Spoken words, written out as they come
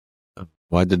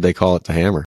Why did they call it the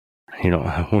Hammer?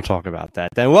 We'll talk about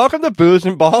that. Then welcome to Booze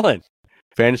and Ballin'.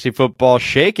 Fantasy football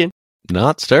shaking.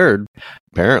 Not stirred,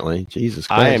 apparently. Jesus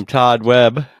Christ. I am Todd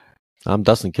Webb. I'm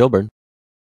Dustin Kilburn.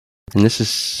 And this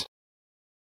is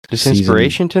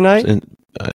inspiration tonight?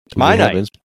 It's my night.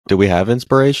 Do we have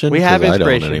inspiration? We have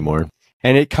inspiration. I don't anymore.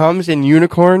 And it comes in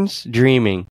unicorns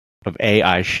dreaming of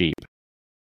AI sheep.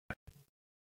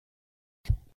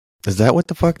 Is that what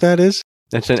the fuck that is?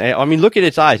 Look at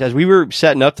its eyes. As we were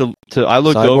setting up to I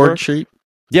looked Cyborg over. Sheep?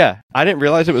 Yeah, I didn't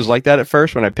realize it was like that at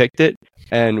first when I picked it.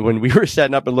 And when we were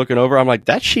setting up and looking over, I'm like,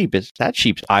 that sheep's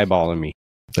eyeballing me.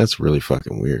 That's really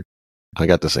fucking weird. I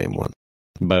got the same one.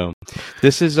 Boom.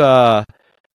 This is Saucony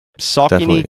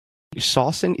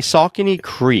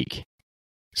Creek.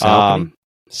 Saucony.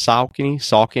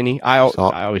 I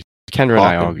always Kendra and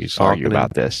I always argue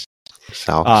about this.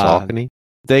 Saucony.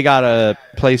 They got a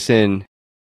place in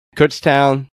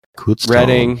Kutztown,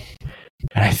 Reading,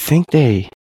 and I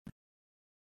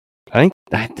don't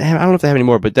know if they have any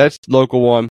more, but that's local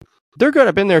one. They're good.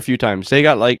 I've been there a few times. They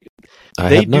got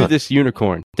this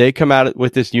unicorn. They come out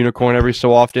with this unicorn every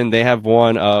so often. They have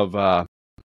one of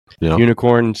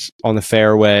unicorns on the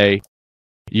fairway,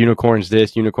 unicorns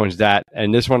this, unicorns that,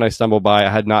 and this one I stumbled by. I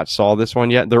had not saw this one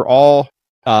yet. They're all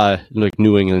like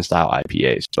New England style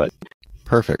IPAs, but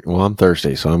perfect. Well, I'm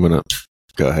thirsty, so I'm gonna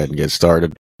go ahead and get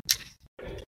started.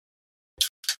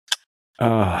 What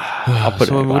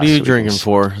are you drinking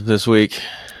for this week?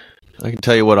 I can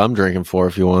tell you what I'm drinking for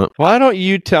if you want. Why don't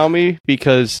you tell me?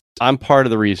 Because I'm part of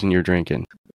the reason you're drinking.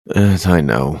 I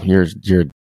know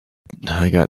I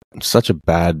got such a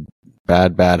bad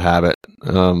habit.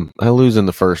 I lose in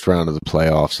the first round of the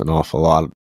playoffs an awful lot.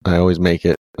 I always make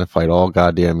it. I fight all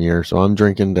goddamn year. So I'm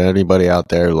drinking to anybody out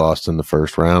there who lost in the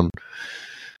first round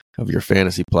of your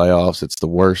fantasy playoffs. It's the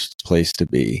worst place to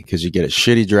be because you get a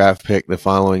shitty draft pick the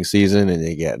following season and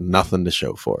you get nothing to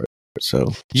show for it.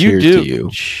 So cheers to you.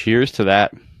 Cheers to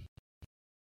that.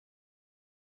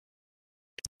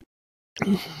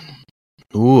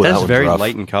 Ooh, that's very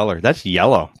light in color. That's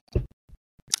yellow.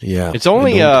 Yeah, it's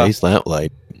only taste that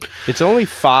light. It's only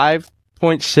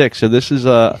 5.6. So this is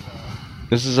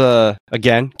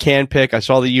again can pick. I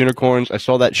saw the unicorns. I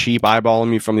saw that sheep eyeballing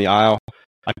me from the aisle.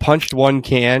 I punched one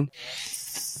can,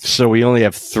 so we only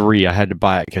have 3. I had to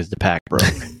buy it because the pack broke.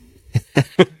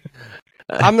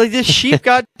 I'm like, this sheep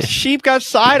got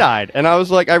side-eyed, and I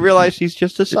was like, I realized he's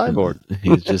just a cyborg.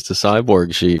 He's just a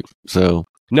cyborg sheep. So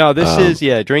no, this is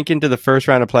drinking to the first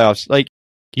round of playoffs. Like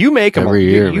you make them every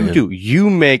year. You do. You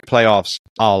make playoffs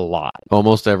a lot.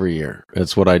 Almost every year.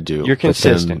 That's what I do. You're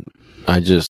consistent.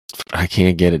 I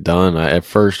can't get it done. At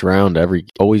first round,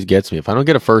 always gets me. If I don't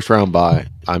get a first round bye,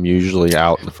 I'm usually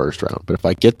out in the first round. But if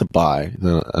I get the bye,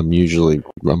 then I'm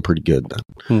pretty good then.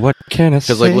 What can I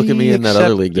say? Because look at me in that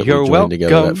other league that we joined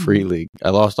together, that free league. I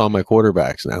lost all my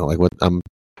quarterbacks now. I'm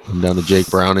down to Jake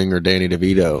Browning or Danny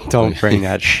DeVito. Don't bring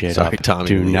that shit Sorry, up. Tommy.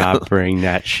 Do not bring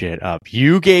that shit up.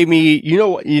 You gave me,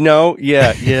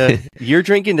 yeah. You're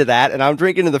drinking to that, and I'm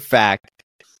drinking to the fact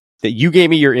that you gave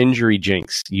me your injury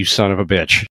jinx, you son of a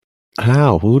bitch.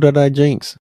 How? Who did I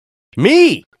jinx?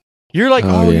 Me. You're like,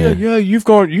 yeah.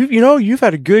 You've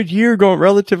had a good year going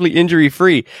relatively injury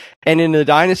free, and in the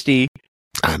dynasty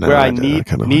where I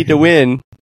need to win,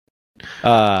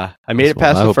 I made it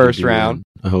past the first round,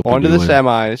 onto the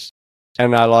semis,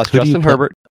 and I lost Justin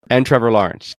Herbert and Trevor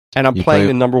Lawrence, and I'm playing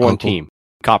the number one team,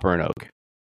 Copper and Oak.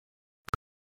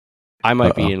 I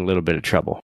might be in a little bit of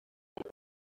trouble.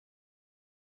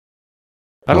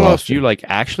 I don't know if you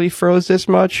actually froze this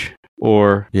much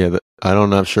or I'm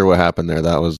not sure what happened there.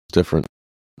 That was different.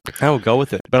 I will go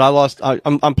with it, but I lost.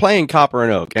 I'm playing Copper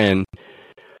and Oak, and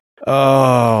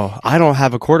I don't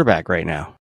have a quarterback right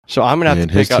now, so I'm gonna have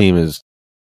to pick up. His team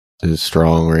is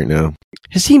strong right now.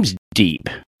 His team's deep.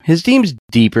 His team's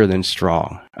deeper than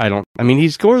strong. He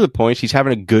scored the points. He's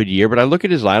having a good year, but I look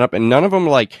at his lineup, and none of them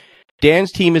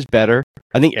Dan's team is better.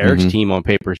 I think Eric's team on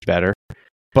paper is better,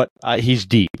 but he's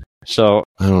deep. So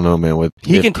I don't know, man.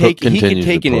 He can take an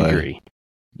injury.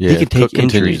 Yeah, he can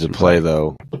continues to play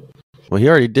though. Well, he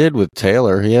already did with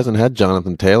Taylor. He hasn't had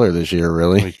Jonathan Taylor this year,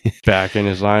 really. He's back in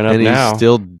his lineup and now. He's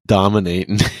still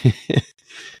dominating.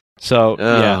 So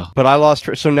yeah, but I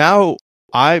lost. So now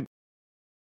I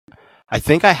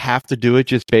think I have to do it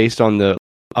just based on the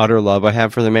utter love I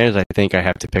have for the man. I think I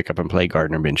have to pick up and play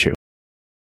Gardner Minshew.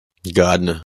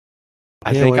 Gardner.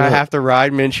 I think I have to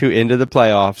ride Minshew into the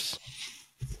playoffs.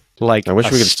 I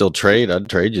wish we could still trade. I'd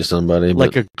trade you somebody.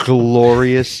 Like a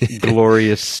glorious,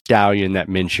 glorious stallion that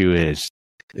Minshew is.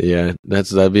 Yeah,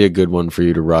 that'd be a good one for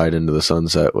you to ride into the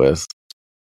sunset with.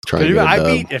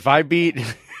 If I beat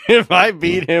if I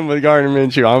beat him with Gardner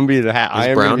Minshew, I'm gonna be the hat.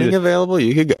 Is Browning available?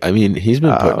 You could. I mean, he's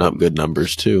been putting up good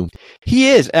numbers too. He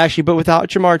is actually, but without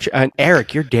Jamar and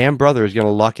Eric, your damn brother is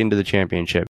gonna luck into the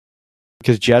championship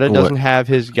because Jetta doesn't have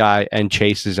his guy and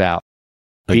Chase is out.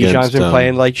 Bijan's been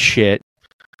playing like shit,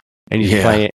 and he's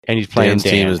playing. And he's playing. Dan's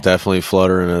team is definitely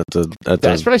fluttering at the.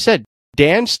 That's what I said.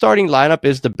 Dan's starting lineup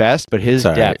is the best, but his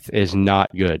depth is not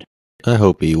good. I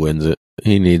hope he wins it.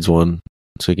 He needs one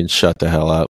so he can shut the hell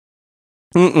up.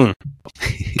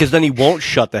 Because then he won't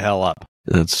shut the hell up.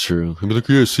 That's true. He'll be like,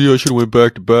 yeah, see, I should have went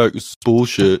back to back. This is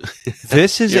bullshit.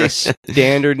 This is a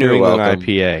standard New England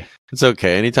IPA. It's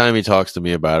okay. Anytime he talks to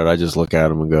me about it, I just look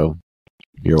at him and go,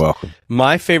 you're welcome.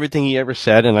 My favorite thing he ever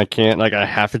said, and I can't, I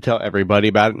have to tell everybody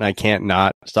about it, and I can't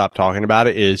not stop talking about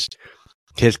it, is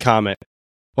his comment.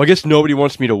 Well, I guess nobody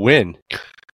wants me to win.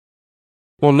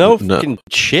 Well, no fucking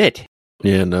shit.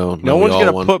 Yeah, no. No one's going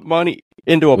to put money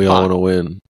into a pot. We all want to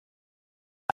win.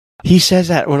 He says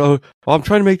that when I'm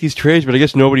trying to make these trades, but I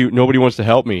guess nobody wants to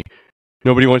help me.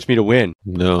 Nobody wants me to win.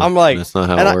 No, I'm like, that's not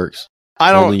how it works.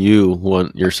 I don't. Only you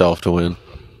want yourself to win.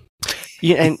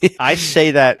 Yeah, and I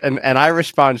say that, and I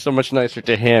respond so much nicer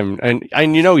to him. And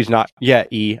he's not. Yeah,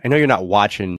 E. I know you're not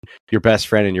watching your best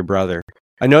friend and your brother.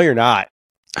 I know you're not.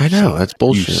 I know that's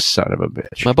bullshit. You son of a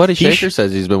bitch. My buddy Shaker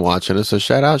says he's been watching us, so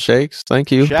shout out Shakes.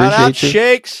 Thank you. Shout out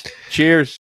Shakes.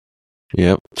 Cheers.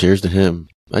 Yep. Cheers to him.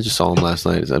 I just saw him last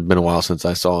night. It's been a while since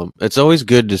I saw him. It's always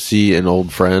good to see an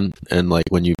old friend, and like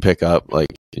when you pick up,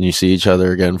 like, and you see each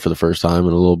other again for the first time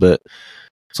in a little bit.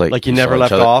 It's like you never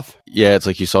left off. Yeah, it's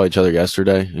like you saw each other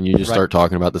yesterday, and you just start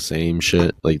talking about the same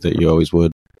shit like that you always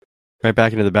would. Right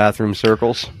back into the bathroom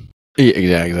circles.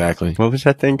 Yeah, exactly. What was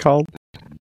that thing called?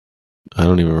 I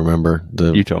don't even remember.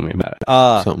 You told me about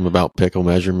it. Something about pickle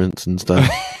measurements and stuff.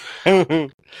 No,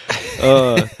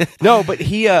 but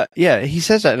he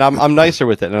says that, and I'm nicer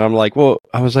with it, and I'm like, well,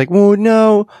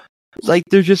 no, it's like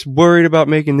they're just worried about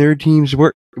making their teams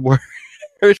work, but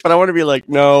I want to be like,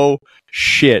 no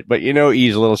shit, but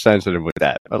he's a little sensitive with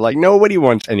that, but like nobody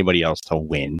wants anybody else to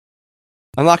win.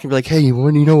 I'm not gonna be like, hey, you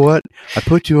know what? I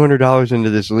put $200 into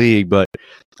this league, but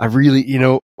I really,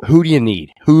 who do you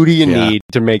need? Who do you need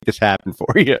to make this happen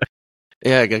for you?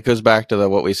 Yeah, it goes back to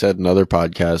what we said in other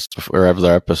podcasts or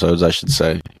other episodes, I should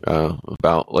say,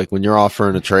 about like when you're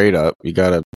offering a trade up, you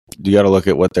gotta look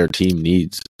at what their team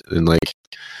needs, and like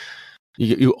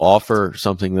you offer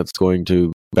something that's going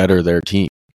to better their team.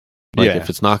 Like if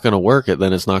it's not going to work,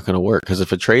 then it's not going to work. Because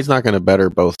if a trade's not going to better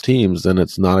both teams, then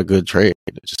it's not a good trade.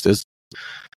 It just is.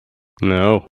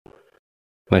 No,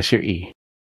 unless you're E.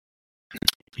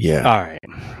 Yeah. All right.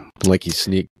 Like he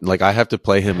sneaked. Like I have to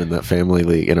play him in that family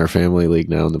league, in our family league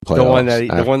now in the playoffs.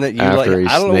 The one that you like.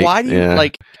 I don't know why do you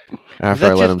like. After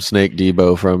I let him snake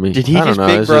Debo from me. Did he just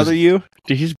big brother you?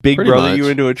 Did he just big brother you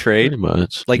into a trade? Pretty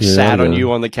much. Like sat on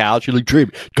you on the couch. You're like,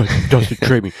 trade me. Dustin,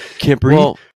 trade me. Can't breathe.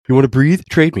 Well, you want to breathe?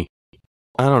 Trade me.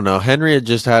 I don't know. Henry had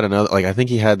just had another. Like I think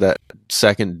he had that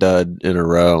second dud in a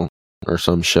row or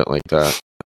some shit like that.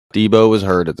 Debo was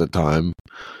hurt at the time.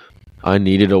 I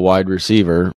needed a wide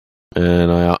receiver,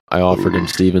 and I offered him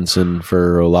Stevenson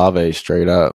for Olave straight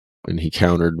up, and he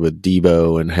countered with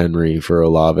Debo and Henry for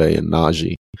Olave and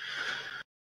Najee.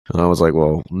 And I was like,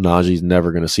 well, Najee's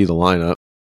never going to see the lineup.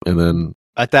 And then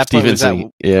at that point,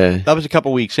 that was a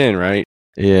couple weeks in, right?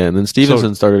 Yeah, and then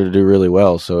Stevenson started to do really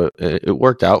well, so it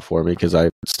worked out for me because I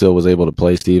still was able to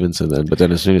play Stevenson then. But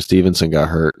then as soon as Stevenson got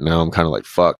hurt, now I'm kind of like,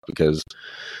 fuck, because...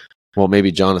 Well,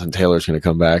 maybe Jonathan Taylor's going to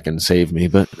come back and save me,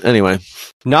 but anyway.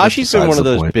 Najee's been one of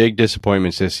those big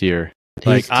disappointments this year.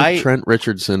 He's like Trent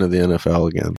Richardson of the NFL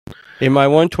again. In my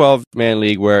 112-man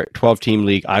league, 12-team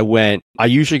league, I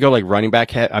usually go like running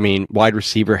back, wide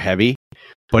receiver heavy.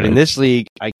 But in this league,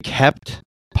 I kept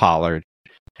Pollard,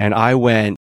 and I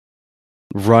went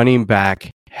running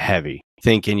back heavy,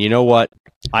 thinking, you know what?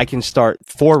 I can start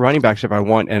 4 running backs if I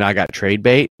want, and I got trade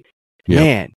bait. Yep.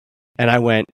 Man. And I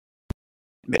went,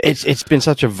 It's been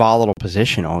such a volatile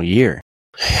position all year.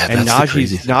 Yeah, and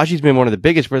Najee's been one of the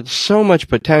biggest, but so much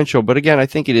potential. But again, I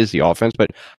think it is the offense.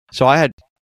 But so I had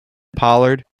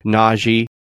Pollard, Najee,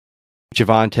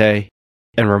 Javonte,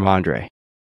 and Ramondre.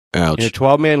 Ouch. In a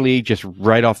 12-man league, just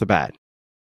right off the bat.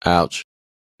 Ouch.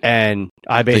 And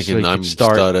I basically could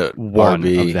start at one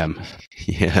RB. Of them.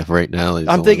 Yeah, right now.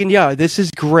 I'm thinking, this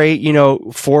is great. 4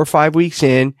 or 5 weeks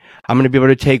in, I'm going to be able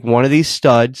to take one of these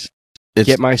studs,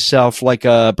 get myself like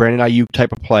a Brandon Ayuk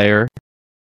type of player.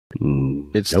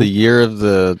 It's the year of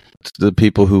the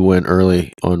people who went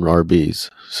early on RBs.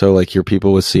 So like your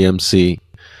people with CMC,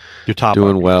 your top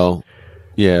doing RBs. Well.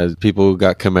 Yeah, people who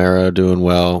got Kamara doing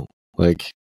well. Like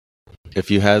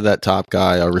if you had that top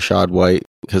guy, Rashad White,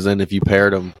 because then if you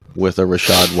paired him with a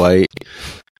Rachaad White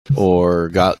or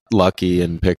got lucky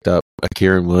and picked up a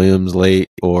Kieran Williams late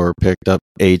or picked up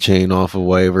A-Chain off of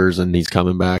waivers and he's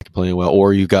coming back playing well,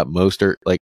 or you got Mostert,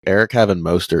 like Eric having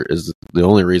Mostert is the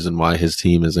only reason why his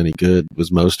team is any good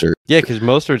was Mostert. Yeah, because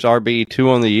Mostert's RB2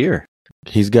 on the year.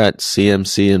 He's got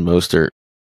CMC and Mostert.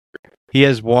 He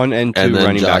has 1 and 2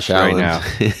 running backs right now.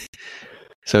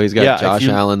 So he's got Josh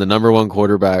Allen, the number 1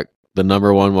 quarterback, the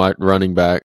number 1 running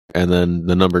back, and then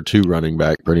the number 2 running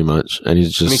back, pretty much. And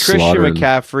he's just Christian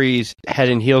McCaffrey's head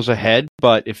and heels ahead,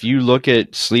 but if you look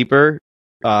at sleeper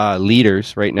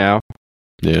leaders right now,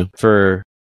 for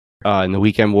in the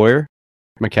Weekend Warrior,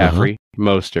 McCaffrey,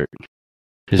 Mostert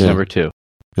is number 2,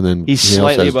 and then he's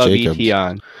slightly above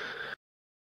Etienne,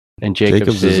 and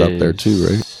Jacobs is up there too,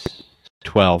 right?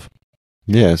 12.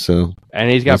 Yeah, so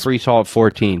and he's got Breece Hall at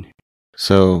 14.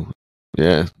 So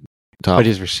yeah, top. But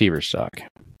his receivers suck.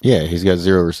 Yeah, he's got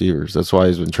 0 receivers. That's why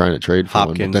he's been trying to trade for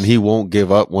Hopkins. one. But then he won't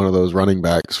give up one of those running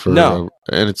backs for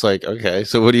and it's like, okay,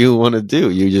 so what do you want to do?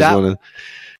 You just want to.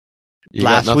 You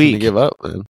last got nothing week to give up,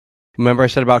 man. Remember I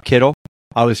said about Kittle?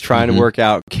 I was trying to work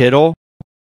out Kittle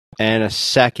and a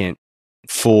second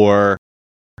for.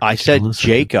 I said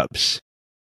Jacobs.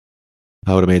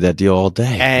 I would have made that deal all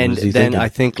day. And then thinking? I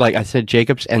think I said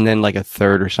Jacobs and then a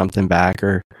third or something back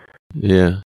or.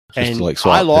 Yeah. And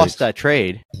I lost that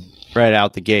trade right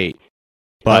out the gate.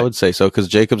 But I would say so because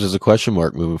Jacobs is a question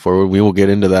mark moving forward. We will get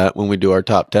into that when we do our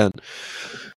top 10.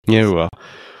 Yeah, well.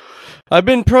 I've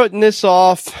been putting this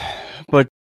off, but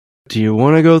do you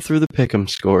want to go through the pick'em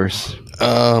scores?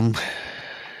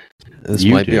 This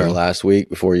might be our last week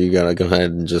before you gotta go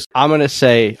ahead and just. I'm gonna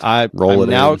say roll it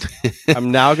now.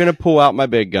 I'm now gonna pull out my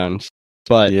big guns.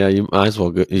 But yeah, you might as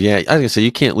well go. Yeah, I was gonna say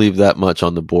you can't leave that much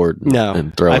on the board.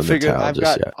 And throw in the towel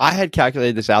just yet. I had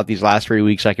calculated this out these last 3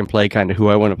 weeks. I can play kind of who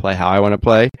I want to play, how I want to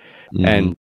play,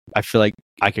 and I feel like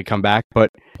I could come back. But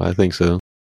I think so.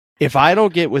 If I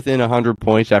don't get within 100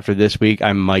 points after this week,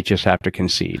 I might just have to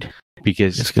concede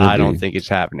because I don't think it's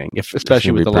happening.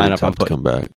 Especially with the lineup I'm putting. Come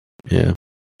back. Yeah.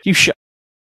 You should.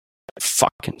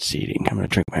 Fuck conceding. I'm gonna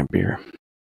drink my beer.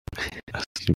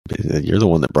 You're the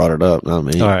one that brought it up, not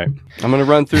me. All right. I'm going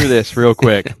to run through this real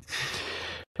quick.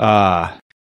 I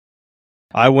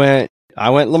went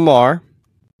Lamar,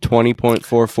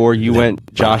 20.44. You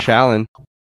went Josh Allen,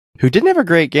 who didn't have a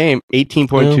great game,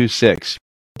 18.26.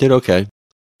 Did okay.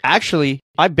 Actually,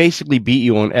 I basically beat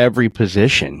you on every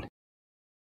position.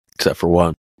 Except for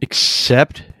one.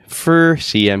 Except for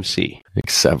CMC.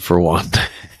 Except for one.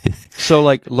 So,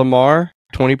 Lamar...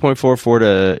 20.44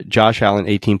 to Josh Allen,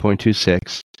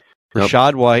 18.26.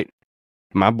 Rachaad White,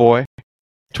 my boy,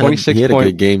 26. He had a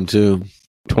good game too.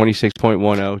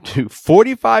 26.10 to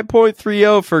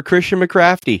 45.30 for Christian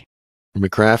McCaffrey.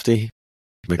 McCaffrey.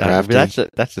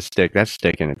 That's a stick. That's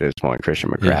sticking at this point,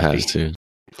 Christian McCaffrey. It has to.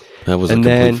 That was a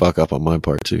complete fuck up on my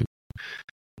part too.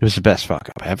 It was the best fuck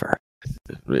up ever.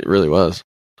 It really was.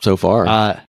 So far.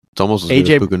 It's almost as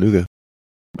good as Pukanuga.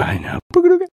 I know.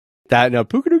 Pukanuga.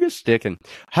 Pukanuga's sticking.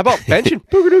 How about benching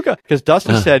Pukanuga? Because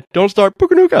Dustin said, don't start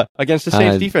Pukanuga against the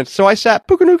Saints defense. So I sat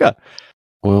Pukanuga.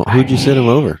 Well, who'd you sit him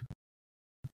over?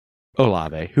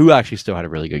 Olave, who actually still had a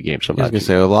really good game. I was going to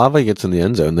say, Olave gets in the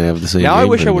end zone. They have the same Now game I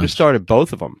wish I would have started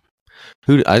both of them.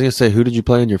 I was going to say, who did you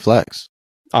play in your flex?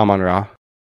 Amon-Ra.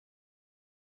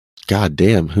 God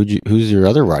damn. Who's your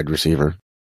other wide receiver?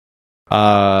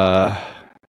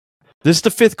 This is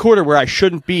the fifth quarter where I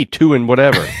shouldn't be 2 and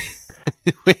whatever.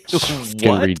 Wait,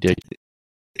 what?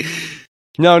 Ridiculous.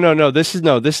 No. This is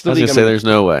the league. I was gonna say there's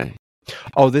no way.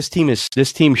 Oh, this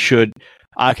team should.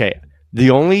 Okay.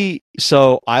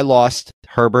 So I lost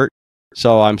Herbert,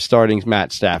 so I'm starting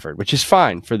Matt Stafford, which is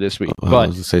fine for this week. But I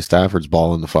was gonna say Stafford's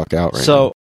balling the fuck out right now.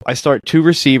 So I start 2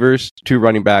 receivers, 2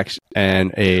 running backs,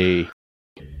 and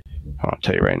I'll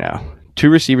tell you right now, 2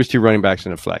 receivers, 2 running backs,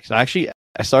 and a flex. I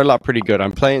started out pretty good.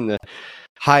 I'm playing the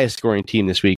highest scoring team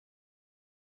this week.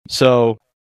 So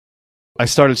I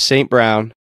started St.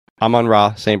 Brown,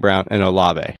 Amon-Ra, St. Brown, and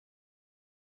Olave.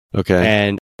 Okay.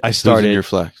 And I started... Who's in your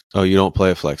flex? Oh, you don't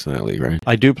play a flex in that league, right?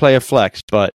 I do play a flex,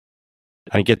 but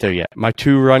I didn't get there yet. My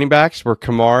 2 running backs were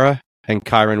Kamara and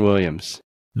Kyren Williams.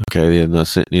 Okay, yeah, not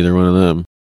sitting either one of them.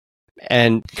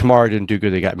 And Kamara didn't do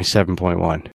good. They got me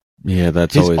 7.1. Yeah,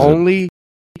 that's his always only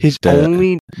week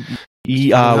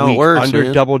works, under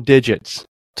man. double digits.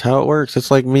 That's how it works. It's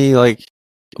like me,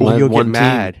 you'll get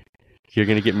mad. You're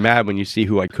going to get mad when you see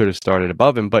who I could have started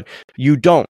above him, but you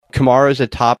don't. Kamara's a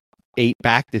top 8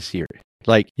 back this year.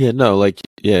 You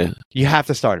have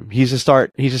to start him. He's a set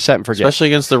and forget. Especially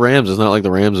against the Rams. It's not like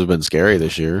the Rams have been scary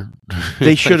this year.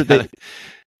 They should have.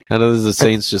 How does the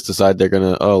Saints just decide they're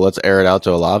going to, let's air it out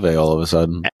to Olave all of a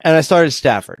sudden? And I started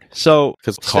Stafford. So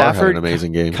because Carr had an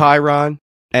amazing game. Kyron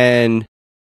and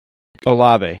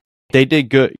Olave. They did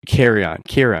good. Kyron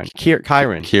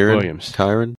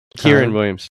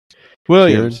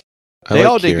Williams. They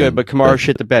all did good, but Kamara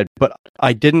shit the bed. But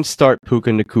I didn't start Puka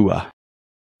Nacua.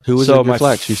 Who was in your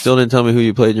flex? You still didn't tell me who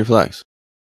you played in your flex.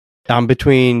 I'm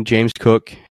between James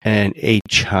Cook and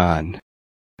Achane.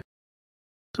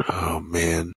 Oh,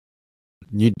 man.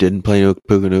 You didn't play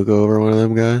Puka Nacua over one of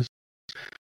them guys?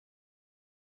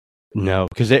 No,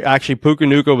 because Puka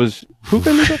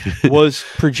Nacua was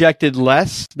projected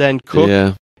less than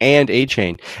Cook and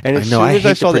Achane. And as soon as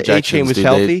I saw that Achane was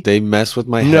healthy, they mess with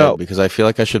my head because I feel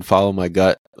like I should follow my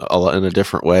gut in a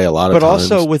different way a lot of times. But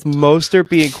also with Mostert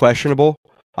being questionable,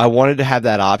 I wanted to have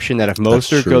that option that if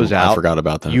Mostert goes out, I forgot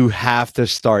about that. You have to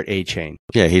start Achane.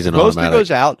 Yeah, he's an automatic. Mostert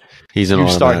goes out, you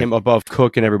start him above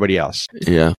Cook and everybody else.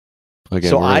 Yeah.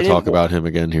 Again, we're going to talk about him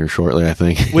again here shortly, I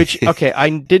think. I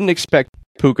didn't expect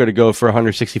Puka to go for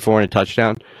 164 and a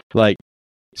touchdown. I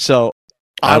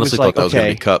honestly thought that was going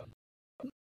to be Cup.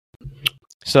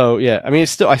 So, yeah, I mean, I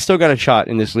still got a shot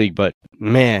in this league, but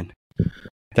man,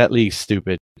 that league's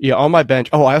stupid. Yeah, on my bench.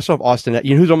 Oh, I also have Austin.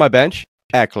 You know who's on my bench?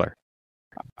 Eckler.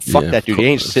 Fuck that dude. He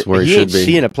ain't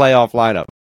seeing a playoff lineup.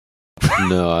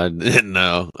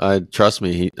 I trust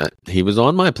me. He was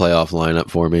on my playoff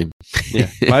lineup for me. Yeah,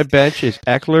 my bench is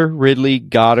Eckler, Ridley,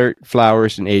 Goddard,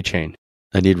 Flowers, and Achane.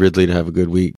 I need Ridley to have a good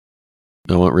week.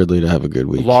 I want Ridley to have a good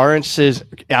week. Lawrence is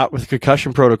out with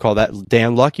concussion protocol. That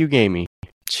damn luck you gave me.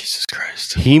 Jesus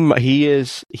Christ.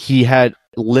 He had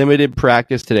limited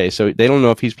practice today, so they don't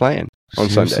know if he's playing on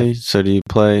Sunday. So do you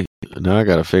play? Now I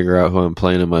got to figure out who I'm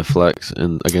playing in my flex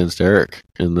and against Eric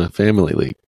in the family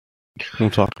league.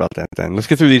 We'll talk about that then. Let's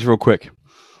get through these real quick.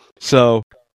 So,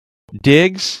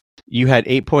 Diggs, you had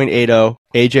 8.80.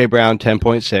 AJ Brown,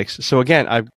 10.6. So again,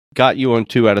 I got you on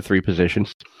 2 out of 3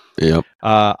 positions. Yep.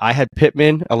 I had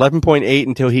Pittman, 11.8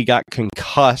 until he got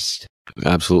concussed.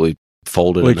 Absolutely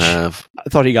folded in half. I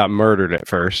thought he got murdered at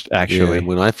first, actually. Yeah,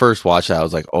 when I first watched that, I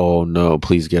was like, oh no,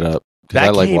 please get up. Because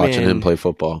I like watching him play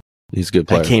football. He's a good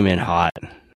player. That came in hot.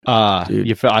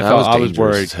 Dude, I was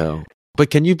worried as hell. But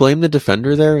can you blame the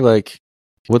defender there? Like,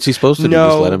 what's he supposed to do?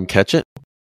 Just let him catch it?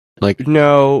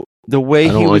 No, the way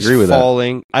he was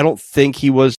falling, I don't think he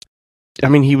was. I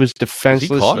mean, he was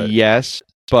defenseless, yes,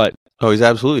 but he's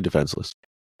absolutely defenseless.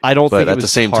 I don't think. But at the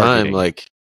same time,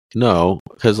 no,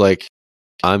 because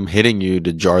I'm hitting you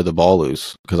to jar the ball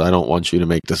loose because I don't want you to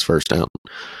make this first down.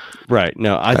 Right.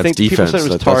 No, I think defense. People said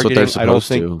it was targeting. That's what they're supposed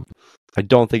to. I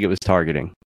don't think it was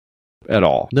targeting at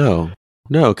all.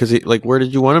 No, because where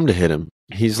did you want him to hit him?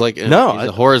 He's he's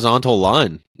a horizontal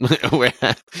line.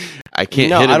 I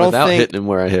can't hit him without hitting him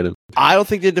where I hit him. I don't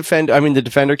think the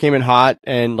defender came in hot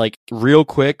and real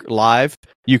quick live.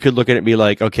 You could look at it and be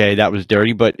like, okay, that was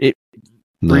dirty, but he's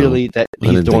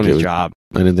doing his job.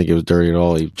 I didn't think it was dirty at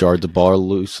all. He jarred the ball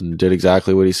loose and did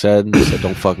exactly what he said. And said,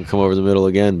 "Don't fucking come over the middle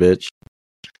again, bitch."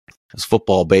 It's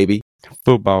football, baby.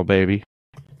 Football, baby.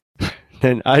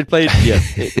 And I played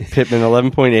Pittman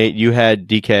 11.8. You had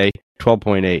DK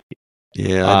 12.8.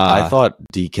 Yeah, I thought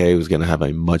DK was going to have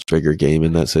a much bigger game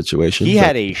in that situation. He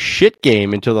had a shit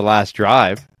game until the last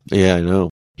drive. Yeah, I know.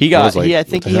 I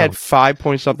think he had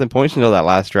 5-point-something points until that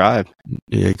last drive.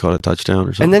 Yeah, he caught a touchdown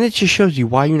or something. And then it just shows you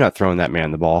why you're not throwing that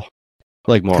man the ball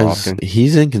more often.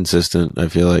 He's inconsistent, I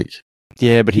feel like.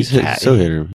 Yeah, but he's so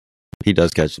hitter. He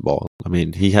does catch the ball. I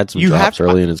mean, he had some drops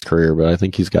early in his career, but I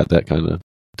think he's got that kind of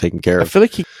taken care of. I feel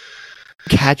like he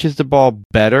catches the ball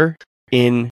better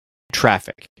in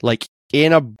traffic.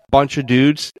 In a bunch of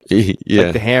dudes, like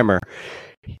the hammer.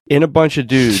 In a bunch of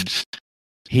dudes,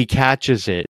 he catches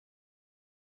it.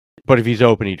 But if he's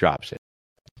open, he drops it.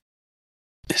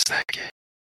 Is that gay?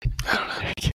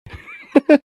 I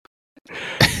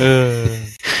don't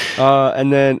know.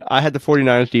 And then I had the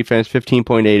 49ers defense,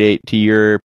 15.88 to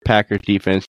your Packers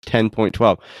defense,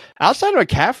 10.12. Outside of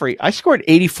McCaffrey, I scored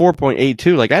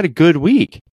 84.82. I had a good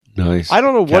week. Nice. I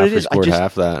don't know what it is. Scored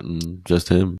half that and just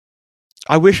him.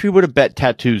 I wish we would have bet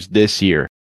tattoos this year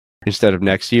instead of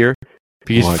next year.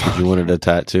 Why? Because you wanted a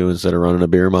tattoo instead of running a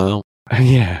beer mile?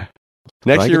 Yeah.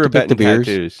 Next year we're betting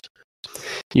tattoos.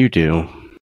 You do.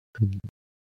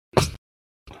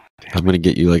 I'm going to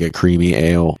get you a creamy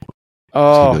ale.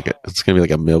 Oh. It's going to be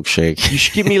like a milkshake. You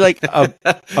should give me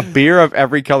a beer of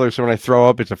every color so when I throw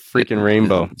up, it's a freaking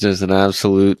rainbow. Just an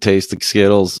absolute taste of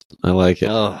Skittles. I like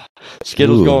it.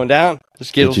 Skittles going down. The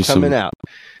Skittles coming out.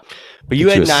 But you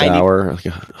had 90. Sour, like a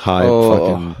high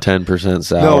fucking 10%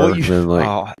 sour, and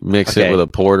then mix it with a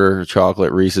porter,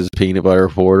 chocolate Reese's peanut butter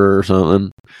porter or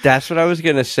something. That's what I was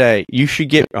gonna say. You should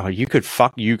get.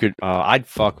 I'd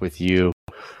fuck with you.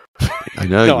 I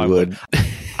know you would.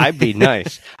 I'd be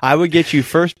nice. I would get you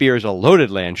first beer as a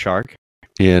loaded Land Shark.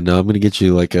 Yeah, no, I'm gonna get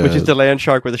you which is the Land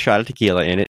Shark with a shot of tequila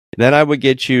in it. Then I would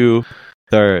get you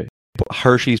the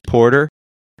Hershey's Porter,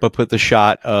 but put the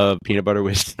shot of peanut butter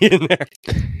whiskey in there.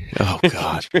 Oh,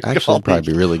 God. Actually, it'd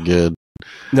probably be really good.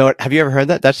 No, have you ever heard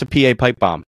that? That's the PA pipe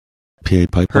bomb. PA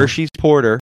pipe bomb? Hershey's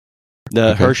Porter.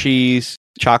 The Hershey's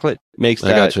chocolate makes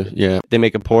that. I gotcha, yeah. They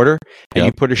make a porter, and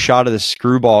you put a shot of the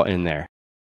Screwball in there.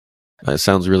 That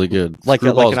sounds really good. Like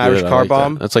an Irish car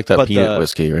bomb. That's like that peanut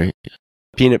whiskey, right?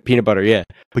 Peanut butter, yeah.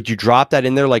 But you drop that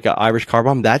in there like an Irish car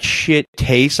bomb. That shit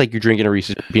tastes like you're drinking a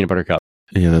Reese's peanut butter cup.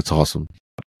 Yeah, that's awesome.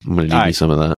 I'm going to need me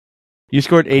some of that. You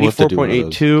scored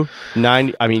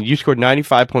 84.82. You scored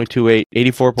 95.28,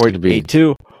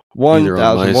 84.82,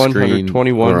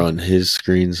 1,121. Or on his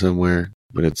screen somewhere,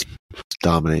 but it's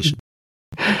domination.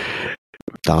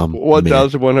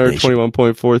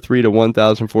 1,121.43 to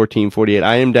 1,014.48.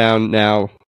 I am down now.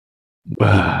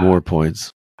 More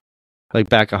points. Like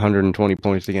back 120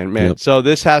 points again, man. Yep. So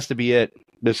this has to be it.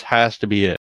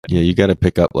 Yeah, you got to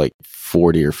pick up like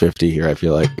 40 or 50 here, I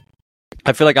feel like.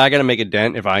 I got to make a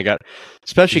dent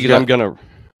especially because I'm going to run.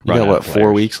 You got what,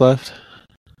 4 weeks left?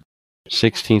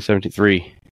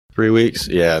 1673. 3 weeks?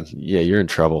 Yeah, you're in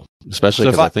trouble. Especially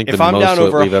because I think the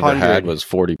most we've ever had was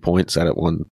 40 points at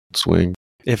one swing.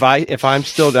 If I'm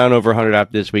still down over 100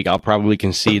 after this week, I'll probably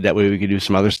concede. That way we could do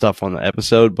some other stuff on the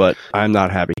episode, but I'm not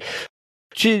happy.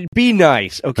 Be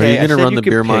nice, okay? Are you going to run the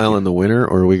beer mile in the winter,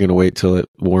 or are we going to wait till it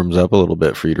warms up a little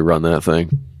bit for you to run that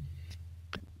thing?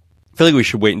 I feel like we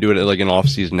should wait and do it at like an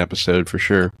off-season episode for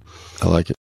sure. I like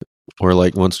it. Or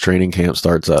like once training camp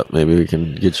starts up, maybe we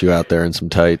can get you out there in some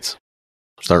tights.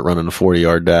 Start running a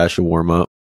 40-yard dash and warm up.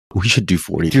 We should do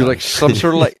 40. Do like some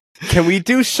sort of like. Can we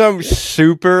do some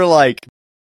super like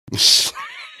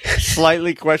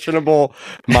slightly questionable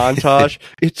montage?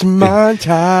 It's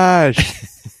montage.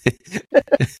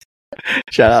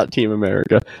 Shout out Team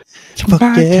America. It's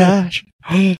montage.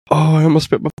 Yeah. Oh, I almost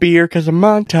spit my beer because of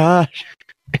montage.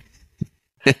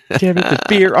 Damn it, the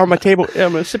beer on my table.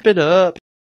 I'm gonna sip it up.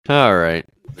 All right.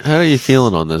 How are you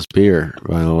feeling on this beer,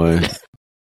 by the way?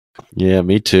 Yeah,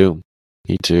 me too.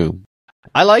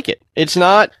 I like it. It's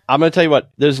not. I'm gonna tell you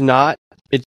what.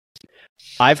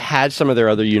 I've had some of their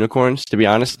other unicorns. To be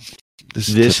honest,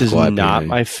 this is not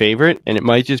my favorite, and it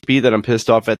might just be that I'm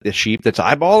pissed off at the sheep that's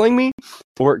eyeballing me,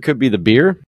 or it could be the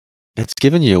beer. It's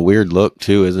giving you a weird look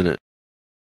too, isn't it?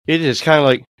 It is kind of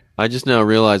like. I just now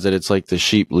realize that it's like the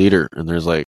sheep leader, and there's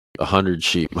like 100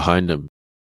 sheep behind him.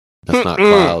 That's not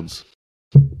clouds.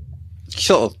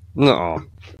 So no.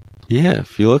 Yeah,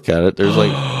 if you look at it, there's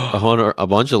like a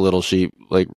bunch of little sheep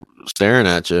like staring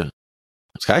at you.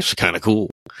 It's actually kind of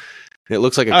cool. It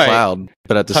looks like a cloud,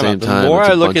 but at the same time, the more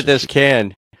I look at this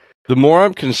can, the more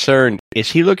I'm concerned.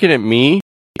 Is he looking at me?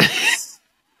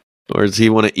 Or does he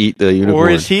want to eat the unicorn? Or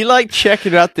is he like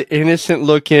checking out the innocent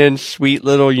looking, sweet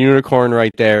little unicorn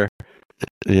right there?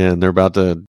 Yeah, and they're about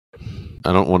to.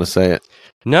 I don't want to say it.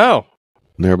 No.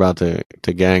 They're about to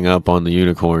gang up on the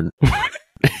unicorn.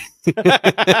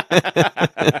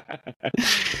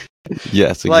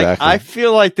 Yes, exactly. Like, I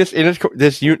feel like this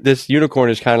unicorn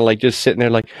is kind of like just sitting there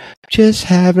like, just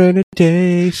having a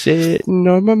day, sitting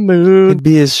on my moon. It'd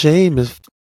be a shame if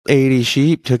 80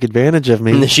 sheep took advantage of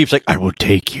me. And the sheep's like, I will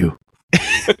take you.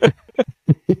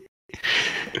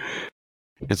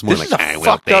 It's more this like, is a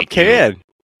fucked up can.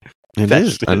 It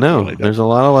is. I know. Really There's a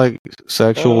lot of like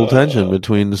sexual tension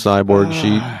between the cyborg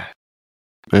sheep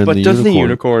and but the does unicorn. The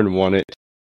unicorn want it?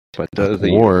 But does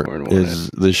the unicorn want is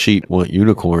it? The sheep want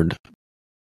unicorned?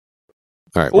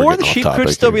 All right, or the sheep could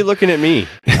still be looking at me.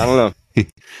 I don't know.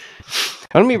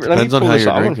 Depends on how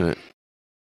you're drinking it.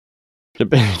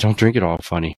 Don't drink it all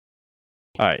funny.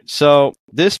 All right, so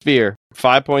this beer,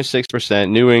 5.6%,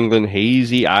 New England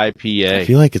Hazy IPA. I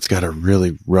feel like it's got a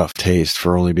really rough taste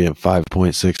for only being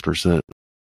 5.6%.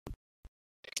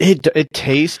 It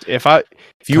tastes. If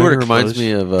you were to reminds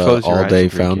me of All Day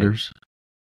Founders,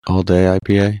 All Day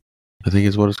IPA. I think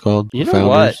is what it's called. You know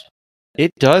what?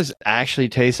 It does actually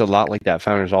taste a lot like that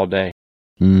Founders All Day.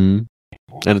 Mm-hmm.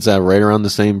 And it's at right around the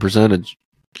same percentage.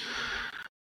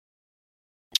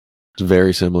 It's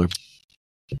very similar.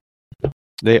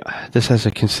 This has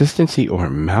a consistency or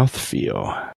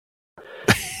mouthfeel.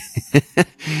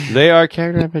 They are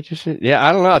character. Yeah,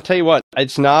 I don't know. I'll tell you what.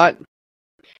 It's not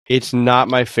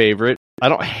my favorite. I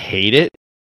don't hate it.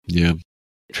 Yeah.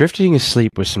 Drifting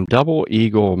asleep with some Double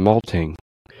Eagle malting.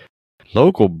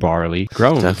 local barley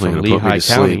grown from Lehigh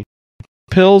County.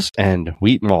 Pills and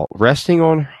wheat malt, resting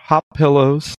on hop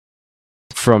pillows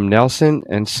from Nelson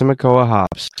and Simcoe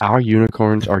hops. Our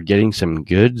unicorns are getting some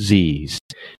good Z's,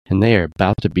 and they are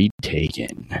about to be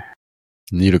taken.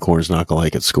 The unicorn's not gonna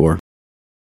like its score.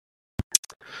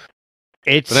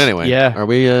 But anyway, yeah. Are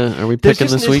we picking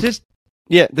this week?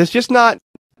 There's not.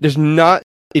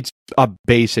 It's a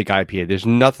basic IPA. There's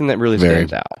nothing that really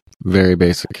stands out. Very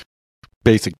basic.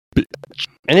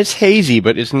 And it's hazy,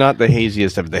 but it's not the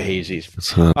haziest of the hazies.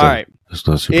 It's not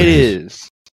super hazy. Is.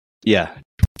 Yeah.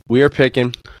 We are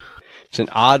picking. It's an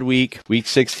odd week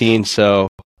 16, so.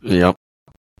 Yep.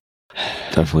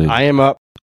 Definitely. I am up.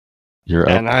 You're up.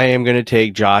 And I am going to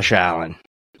take Josh Allen.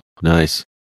 Nice.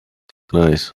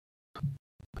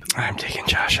 I'm taking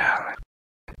Josh Allen.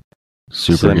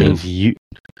 Super good. Means you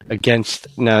against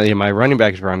my running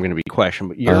back is where I'm going to be questioned,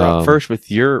 but you're up first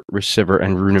with your receiver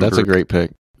and Runenberg. That's a great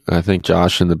pick. I think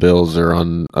Josh and the Bills are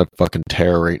on a fucking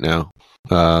tear right now.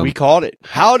 We called it.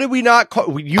 How did we not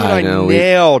call? You and I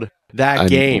nailed that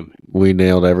game. We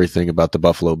nailed everything about the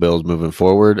Buffalo Bills moving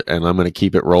forward, and I'm going to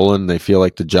keep it rolling. They feel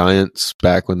like the Giants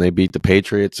back when they beat the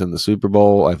Patriots in the Super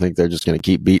Bowl. I think they're just going to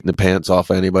keep beating the pants off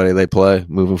anybody they play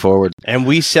moving forward. And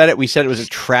we said it. We said it was a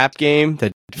trap game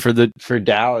for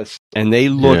Dallas, and they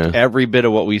looked every bit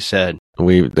of what we said.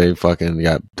 They fucking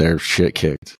got their shit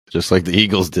kicked, just like the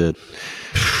Eagles did.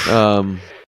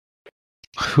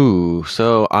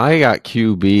 So I got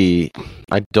QB.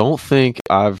 I don't think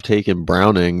I've taken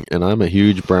Browning, and I'm a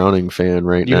huge Browning fan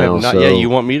right now. You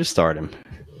want me to start him?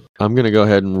 I'm going to go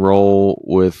ahead and roll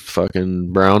with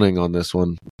fucking Browning on this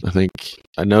one. I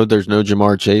know there's no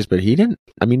Jamar Chase, but he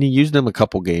used him a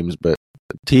couple games, but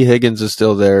T. Higgins is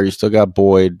still there. You still got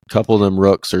Boyd. A couple of them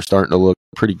rooks are starting to look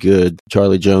pretty good.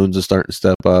 Charlie Jones is starting to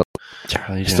step up.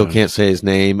 I still can't say his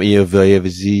name.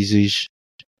 Lavish.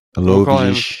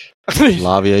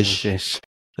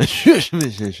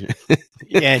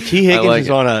 Yeah, T.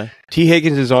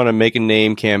 Higgins is on a make a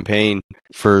name campaign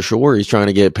for sure. He's trying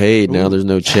to get paid. Now there's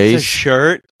no Chase. That's a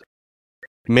shirt.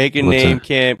 Make a name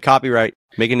copyright.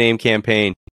 Make a name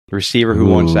campaign. Receiver who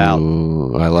wants out.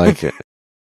 I like it.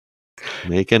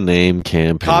 Make a name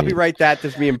campaign. Copyright that.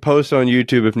 That's being posted on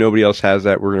YouTube. If nobody else has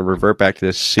that, we're going to revert back to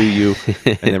this, sue you,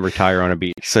 and then retire on a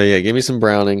beach. So yeah, give me some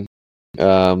Browning.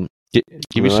 Give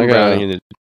me some Browning.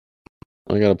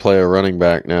 I got to play a running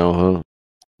back now, huh?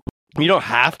 You don't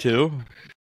have to.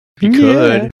 You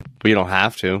could, but you don't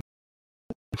have to.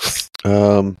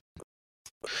 I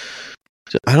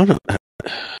don't know.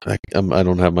 I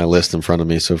don't have my list in front of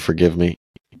me, so forgive me.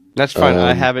 That's fine.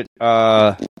 I have it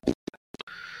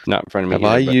not in front of me. Have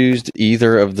I used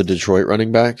either of the Detroit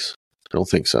running backs? I don't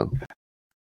think so.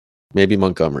 Maybe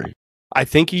Montgomery. I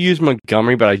think you used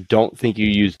Montgomery, but I don't think you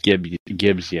used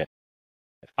Gibbs yet.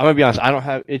 I'm going to be honest. I don't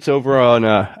have... It's over on...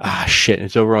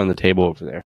 It's over on the table over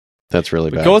there. That's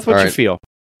really bad. Go with what you feel.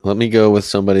 Let me go with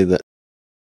somebody that...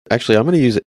 Actually, I'm going to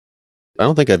use it. I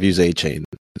don't think I've used A-Chain.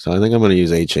 So I think I'm going to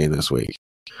use A-Chain this week.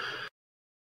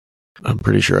 I'm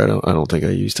pretty sure I don't think I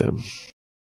used him.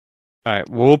 All right.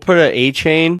 We'll put an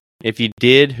A-Chain. If you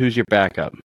did, who's your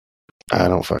backup? I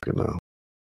don't fucking know.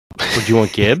 Would you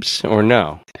want Gibbs or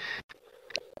no?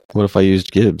 What if I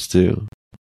used Gibbs too?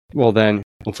 Well, then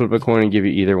we'll flip a coin and give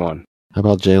you either one. How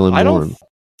about Jalen Warren?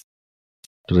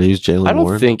 Did I use Jalen Warren? I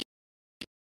don't think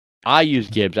I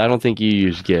used Gibbs. I don't think you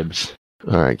used Gibbs.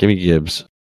 All right, give me Gibbs.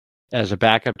 As a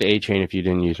backup to A-Chain if you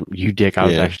didn't use him. You dick, I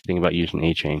was actually thinking about using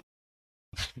A-Chain.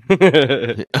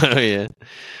 Oh, yeah.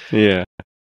 Yeah.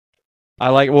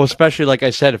 I especially like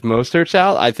I said, if Mostert's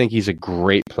out, I think he's a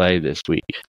great play this week.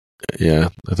 Yeah,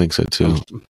 I think so too.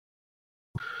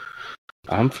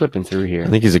 I'm flipping through here. I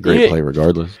think he's a great play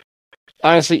regardless.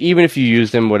 Honestly, even if you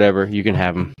use him, whatever, you can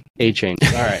have him. A-Chain.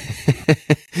 All right.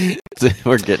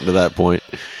 We're getting to that point.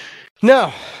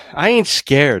 No, I ain't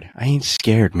scared.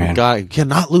 Man. God, you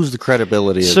cannot lose the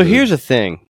credibility. So here's the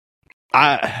thing.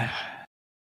 I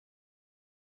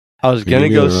was going to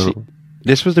go see...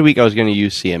 This was the week I was going to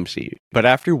use CMC. But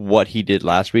after what he did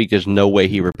last week, there's no way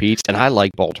he repeats. And I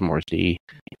like Baltimore's D.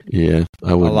 Yeah,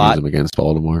 I wouldn't use him against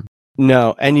Baltimore.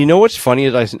 No, and you know what's funny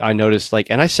is I noticed,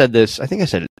 and I said this, I think I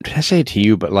said it, did I say it to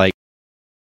you? But,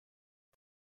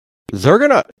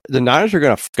 the Niners are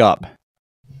going to fuck up.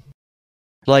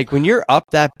 When you're up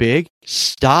that big,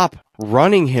 stop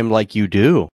running him like you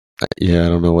do. Yeah, I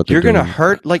don't know what you're going to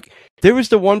hurt. There was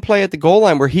the one play at the goal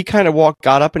line where he kind of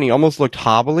got up and he almost looked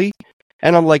hobbly.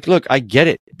 And I'm like, look, I get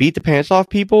it. Beat the pants off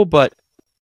people, but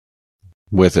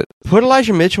with it, put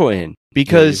Elijah Mitchell in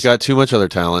because he's got too much other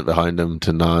talent behind him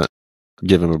to not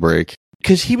give him a break.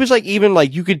 because he was like, even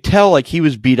like, you could tell like he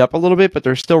was beat up a little bit, but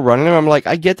they're still running him. I'm like,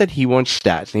 I get that he wants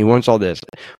stats and he wants all this,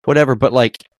 whatever, but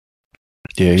like,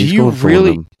 yeah, do you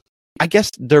really? I guess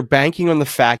they're banking on the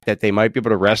fact that they might be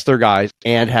able to rest their guys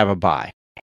and have a bye.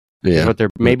 Yeah,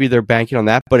 but maybe they're banking on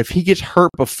that. But if he gets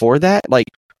hurt before that, like,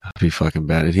 that'd be fucking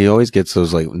bad. And he always gets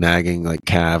those like nagging like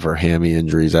calf or hammy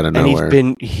injuries out of nowhere.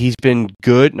 And he's been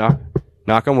good.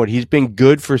 Knock on wood. He's been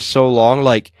good for so long.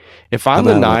 Like, if I'm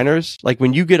the Niners, like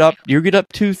when you get up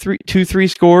 2-3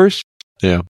 scores.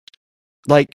 Yeah.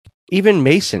 Like, even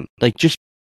Mason, like, just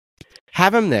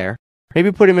have him there.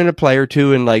 Maybe put him in a play or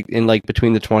two in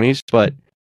between the 20s. But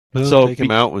so take him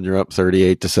out when you're up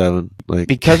 38-7. Like,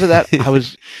 because of that, I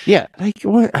was like,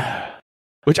 what?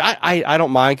 Which I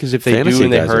don't mind, because if they Fantasy do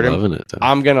and they hurt him,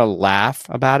 I'm gonna laugh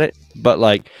about it. But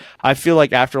like, I feel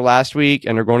like after last week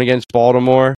and they're going against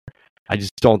Baltimore, I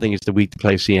just don't think it's the week to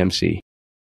play CMC.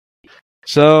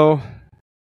 So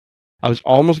I was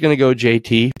almost going to go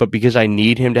JT, but because I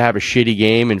need him to have a shitty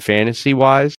game in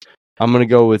fantasy-wise, I'm going to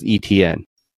go with ETN.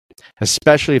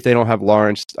 Especially if they don't have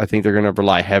Lawrence, I think they're going to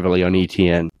rely heavily on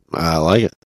ETN. I like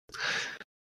it.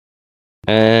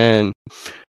 And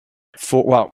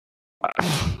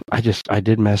I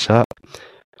did mess up.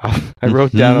 I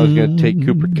wrote down I was going to take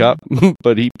Cooper Kupp,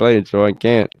 but he played, so I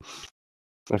can't.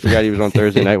 I forgot he was on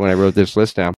Thursday night when I wrote this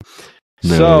list down.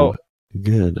 No, so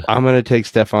good. I'm going to take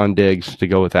Stephon Diggs to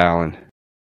go with Allen.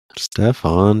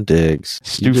 Stephon Diggs.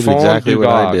 You did exactly what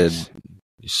I did.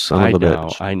 You son of a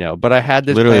bitch. I know. But I had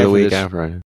this literally the week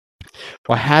after.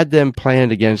 I had them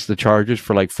planned against the Chargers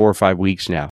for like 4 or 5 weeks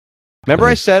now. Remember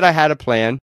I said I had a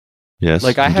plan? Yes.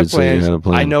 Like, I have plans.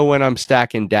 I know when I'm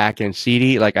stacking Dak and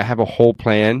CD. Like, I have a whole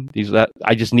plan.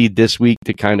 I just need this week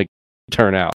to kind of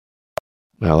turn out.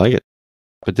 I like it.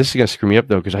 But this is going to screw me up,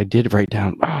 though, because I did write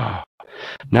down. Now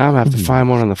I'm going to have to find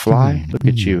one on the fly. Look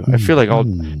at you. I feel like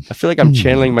I'm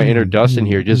channeling my inner Dustin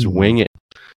here. Just wing it.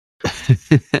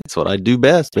 That's what I do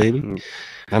best, baby.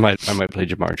 I might play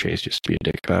Jamar Chase just to be a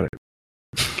dick about it.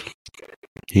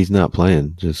 He's not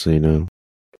playing, just so you know.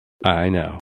 I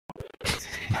know.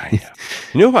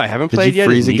 You know who I haven't played yet?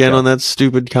 Did you freeze again on that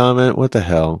stupid comment? What the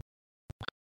hell?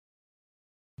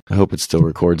 I hope it still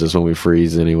records us when we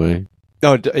freeze anyway.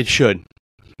 No, it should.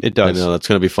 It does. I know, that's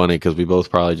going to be funny because we both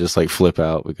probably just like flip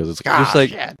out because it's like, just like,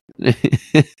 shit.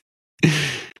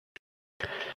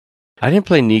 I didn't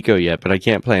play Nico yet, but I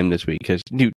can't play him this week because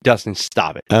Dustin,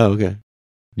 stop it. Oh, okay.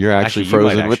 You're actually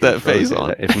frozen with that face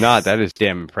on. If not, that is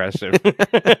damn impressive.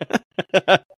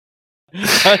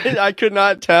 I could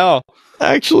not tell.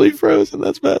 Actually frozen.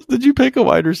 That's best. Did you pick a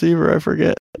wide receiver? I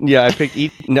forget. Yeah, I picked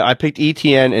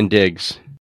ETN and Diggs.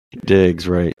 Diggs,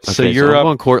 right? Okay, so you're up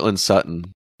on Cortland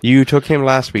Sutton. You took him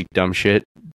last week, dumb shit.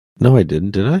 No, I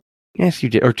didn't. Did I? Yes, you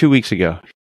did. Or 2 weeks ago.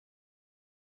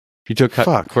 You took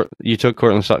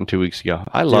Cortland Sutton 2 weeks ago.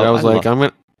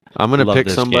 I'm gonna pick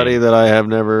somebody that I have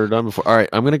never done before. All right,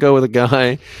 I'm gonna go with a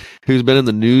guy who's been in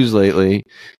the news lately,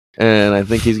 and I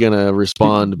think he's gonna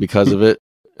respond because of it.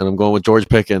 And I'm going with George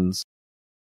Pickens.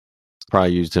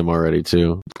 Probably used him already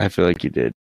too. I feel like you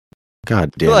did.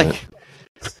 God damn it!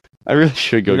 I really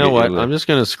should go. You know what? I'm just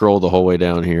gonna scroll the whole way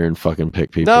down here and fucking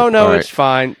pick people. No, it's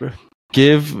fine.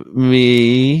 Give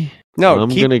me. I'm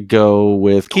gonna go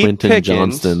with Quentin Pickens.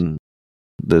 Johnston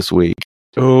this week.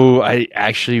 Oh, I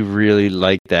actually really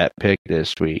like that pick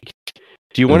this week.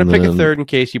 Do you want to pick a third in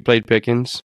case you played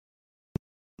Pickens?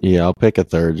 Yeah, I'll pick a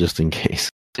third just in case.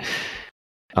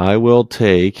 I will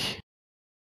take.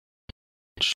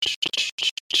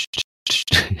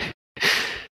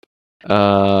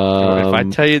 If I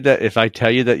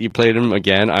tell you that you played him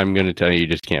again, I'm going to tell you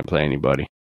just can't play anybody.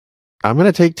 I'm going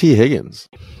to take T. Higgins.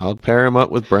 I'll pair him up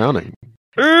with Browning.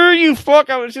 You fuck!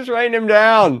 I was just writing him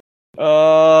down.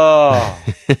 Oh.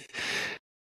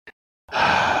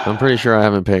 I'm pretty sure I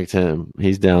haven't picked him.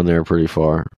 He's down there pretty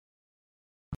far.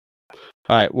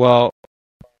 All right. Well,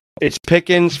 it's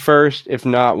Pickens first. If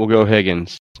not, we'll go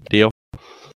Higgins. Deal?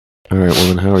 All right. Well,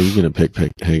 then how are you going to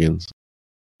pick Higgins?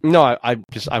 No, I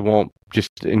won't, just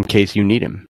in case you need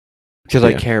him. Because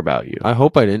I care about you. I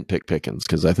hope I didn't pick Pickens,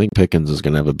 because I think Pickens is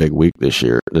going to have a big week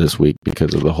this week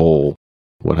because of the whole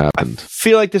what happened. I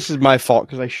feel like this is my fault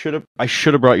because I should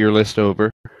have brought your list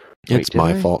over. It's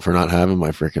my fault for not having my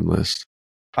freaking list.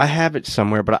 I have it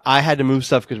somewhere, but I had to move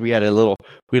stuff because we had a little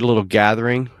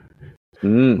gathering. A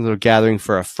little gathering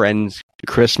for a friend's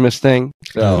Christmas thing.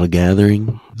 So. A little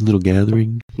gathering.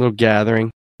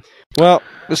 Well,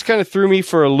 this kind of threw me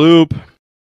for a loop.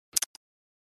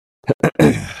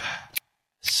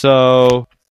 So,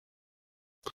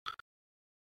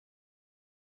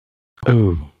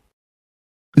 ooh.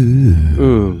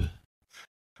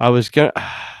 I was gonna.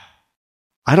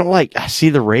 I see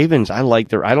the Ravens. I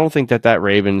don't think that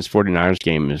Ravens 49ers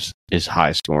game is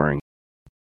high scoring.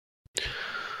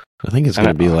 I think it's going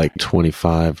to be like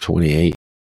 25-28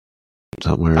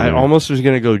 somewhere. I almost was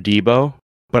going to go Debo,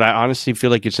 but I honestly feel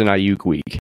like it's an Ayuk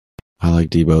week. I like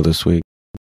Debo this week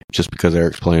just because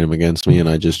Eric's playing him against me and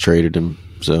I just traded him.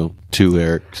 So, to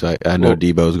Eric, I know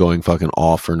Debo's going fucking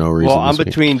off for no reason. Well, I'm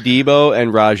between Debo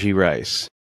and Rajee Rice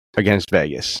against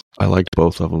Vegas. I liked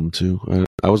both of them too.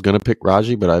 I was going to pick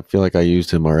Rajee, but I feel like I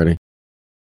used him already.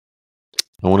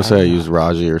 I want to say I used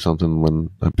Rajee or something when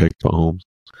I picked Mahomes.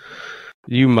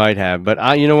 You might have, but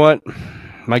you know what?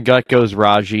 My gut goes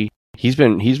Rajee. He's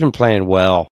been playing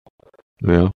well.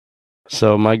 Yeah.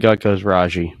 So my gut goes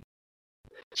Rajee.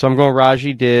 So I'm going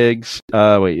Rajee Diggs.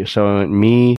 Wait. So I went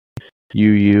me,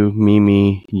 you,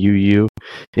 me, you.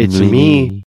 It's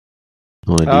me.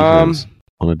 On a defense.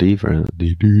 On a defense.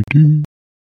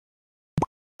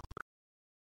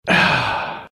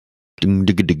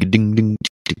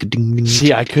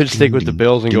 See, I could stick with the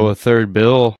Bills and go a third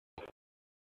Bill.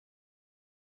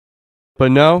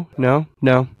 But no.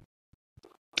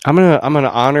 I'm gonna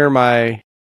honor my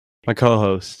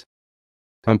co-host.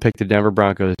 I'm gonna pick the Denver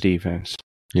Broncos defense.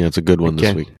 Yeah, it's a good one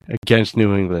this week against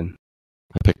New England.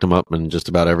 I picked them up in just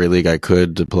about every league I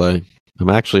could to play.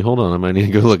 Hold on, I might need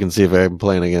to go look and see if I'm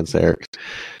playing against Eric.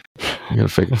 I gotta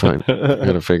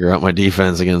figure out my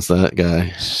defense against that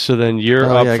guy. So then you're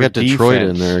up. Yeah, I got Detroit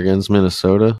in there against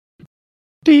Minnesota.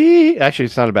 Actually,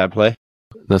 it's not a bad play.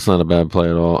 That's not a bad play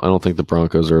at all. I don't think the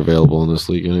Broncos are available in this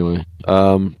league anyway.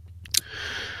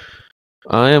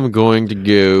 I am going to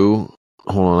go.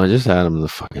 Hold on, I just had him in the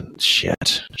fucking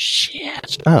shit.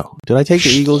 Oh, did I take the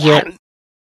Eagles yet? I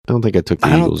don't think I took the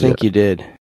Eagles yet. I don't think you did.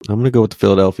 I'm going to go with the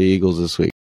Philadelphia Eagles this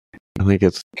week. I think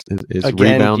it's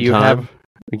again, rebound time.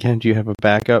 Do you have a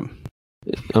backup?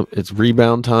 It's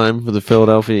rebound time for the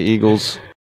Philadelphia Eagles.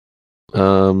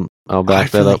 I'll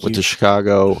back that up with the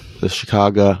Chicago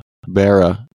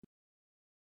Bears.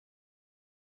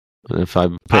 And if I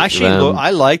pick them, I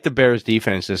like the Bears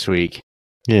defense this week.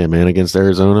 Yeah, man, against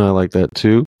Arizona, I like that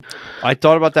too. I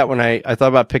thought about that when I thought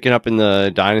about picking up in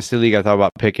the Dynasty League. I thought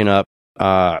about picking up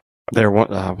what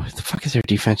the fuck is their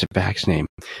defensive back's name?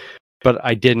 But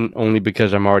I didn't, only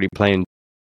because I'm already playing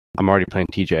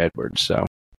TJ Edwards. So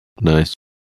nice.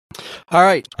 All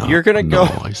right, you're gonna go.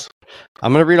 Nice.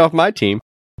 I'm gonna read off my team.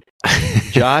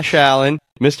 Josh Allen,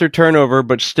 Mr. Turnover,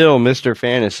 but still Mr.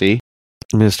 Fantasy.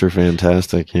 Mr.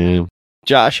 Fantastic, yeah.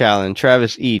 Josh Allen,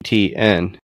 Travis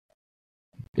Etienne.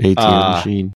 ATM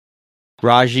machine.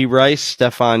 Rajee Rice,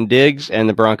 Stephon Diggs, and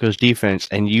the Broncos defense.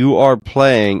 And you are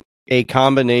playing a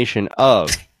combination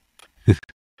of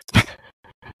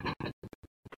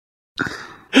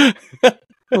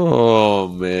oh,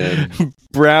 man.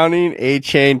 Browning,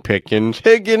 A-Chain, Pickens,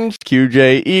 Higgins,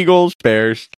 QJ, Eagles,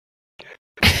 Bears.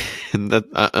 And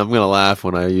I'm going to laugh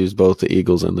when I use both the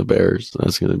Eagles and the Bears.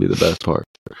 That's going to be the best part.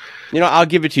 I'll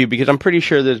give it to you because I'm pretty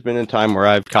sure there's been a time where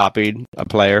I've copied a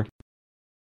player.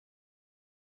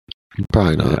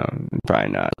 Probably not. No,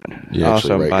 probably not.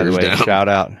 Also, by the way, down. Shout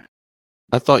out.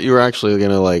 I thought you were actually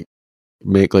going to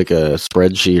make like a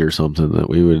spreadsheet or something that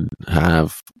we would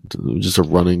have just a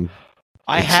running.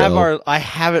 I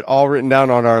have it all written down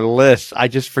on our list. I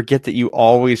just forget that you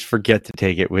always forget to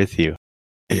take it with you.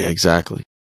 Yeah, exactly.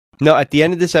 No, at the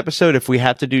end of this episode, if we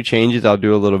have to do changes, I'll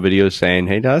do a little video saying,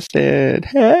 "Hey, Dustin,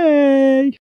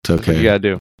 hey." It's okay. You gotta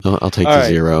do. I'll take the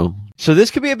 0. So this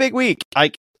could be a big week.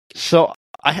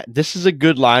 This is a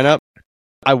good lineup.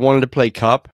 I wanted to play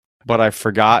Cup, but I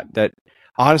forgot that.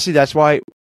 Honestly, that's why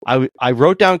I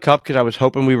wrote down Cup because I was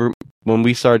hoping when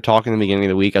we started talking in the beginning of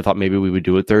the week, I thought maybe we would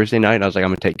do it Thursday night. I was like, I'm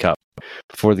going to take Cup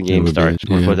before the game starts.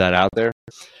 We'll put that out there.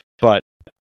 But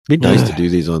it'd be nice to do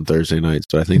these on Thursday nights,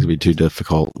 but I think it'd be too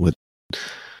difficult with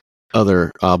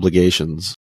other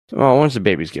obligations. Well, once the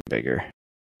babies get bigger,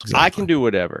 exactly. I can do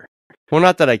whatever. Well,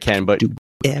 not that I can, but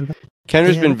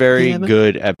Kendra's been very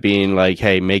good at being like,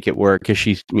 hey, make it work because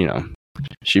she's,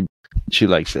 she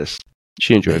likes this.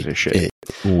 She enjoys this shit.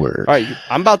 Work. All right,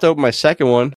 I'm about to open my second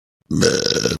one.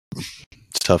 It's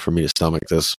tough for me to stomach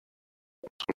this.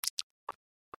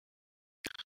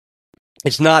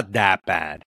 It's not that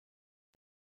bad.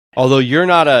 Although you're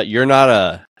not like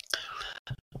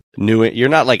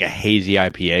a hazy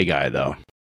IPA guy though.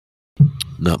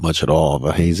 Not much at all of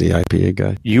a hazy IPA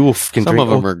guy. You will Some of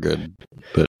them are good,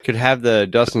 but could have the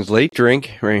Dustin's Late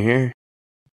drink right here.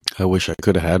 I wish I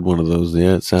could have had one of those.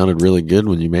 Yeah, it sounded really good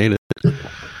when you made it. A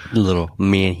little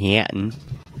Manhattan.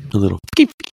 A little.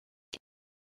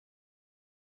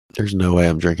 There's no way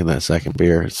I'm drinking that second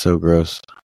beer. It's so gross.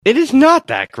 It is not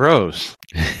that gross.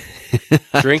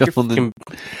 Drink your fucking...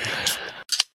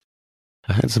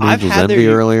 I had some Angel's Envy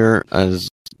earlier. Go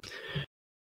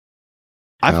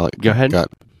ahead.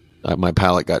 My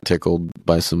palate got tickled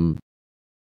by some.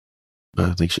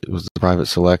 I think it was the Private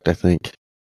Select. I think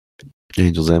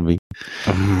Angel's Envy.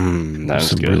 That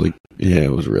was good.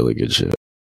 It was really good shit.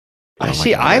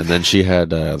 And then she had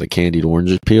the candied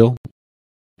orange peel,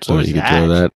 so you could throw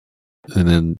that, and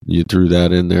then you threw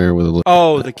that in there with a little.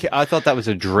 Oh, I thought that was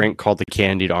a drink called the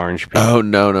candied orange peel. Oh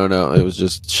no! It was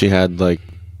just she had like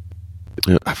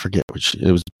I forget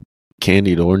it was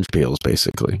candied orange peels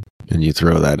basically, and you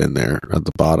throw that in there at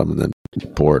the bottom, and then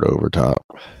pour it over top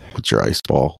with your ice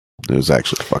ball. It was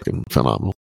actually fucking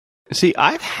phenomenal. See,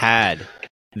 I've had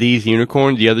these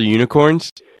unicorns, the other unicorns.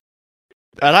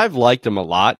 And I've liked them a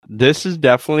lot. This is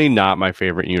definitely not my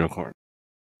favorite unicorn.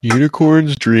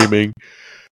 Unicorns dreaming.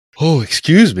 Oh,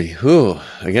 excuse me.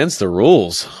 Against the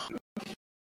rules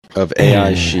of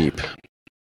AI sheep.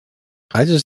 I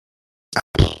just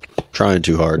trying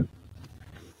too hard.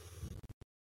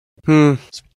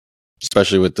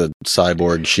 Especially with the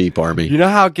cyborg sheep army. You know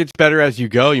how it gets better as you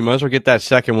go? You might as well get that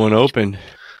second one open.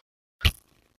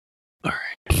 All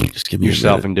right. Just give me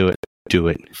yourself and do it. Do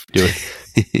it.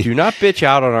 Do not bitch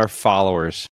out on our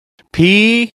followers.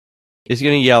 P is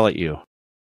going to yell at you.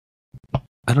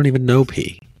 I don't even know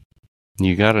P.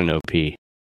 You got to know P.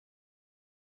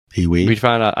 Pee-wee? I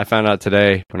found out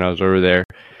today when I was over there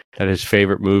that his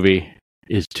favorite movie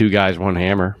is Two Guys, One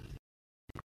Hammer.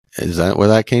 Is that where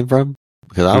that came from?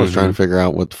 Because I was trying to figure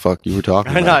out what the fuck you were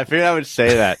talking about. I know, I figured I would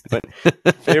say that. But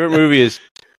favorite movie is...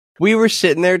 We were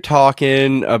sitting there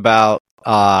talking about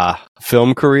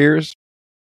film careers.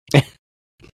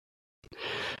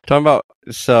 Talking about,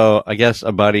 so I guess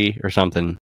a buddy or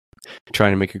something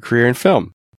trying to make a career in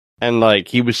film. And like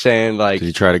he was saying, like, did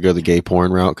you try to go the gay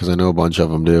porn route? Because I know a bunch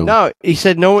of them do. No, he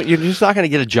said, no, you're just not going to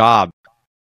get a job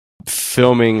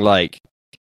filming like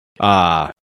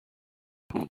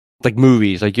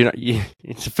movies. Like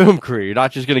it's a film career. You're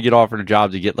not just going to get offered a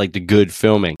job to get like the good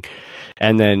filming.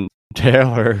 And then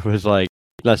Taylor was like,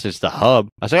 unless it's the hub.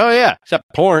 I was like, oh yeah, except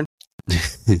porn.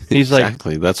 He's like,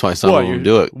 exactly. That's why some of them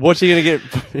do it. What's he going to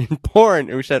get in porn?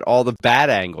 And we said all the bad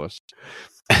angles.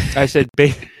 I said,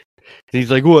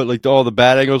 he's like, what? Like all the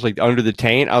bad angles, like under the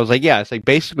taint? I was like, yeah. It's like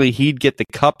basically he'd get the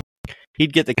cup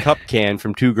can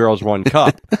from Two Girls, One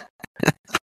Cup.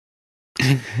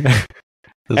 And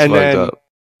then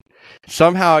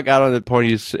somehow I got on the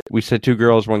point. We said Two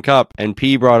Girls, One Cup, and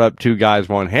P brought up Two Guys,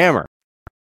 One Hammer.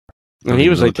 And he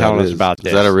was like telling us about this.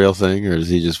 Is that a real thing, or is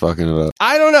he just fucking it up?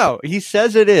 I don't know. He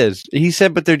says it is. He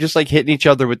said, but they're just like hitting each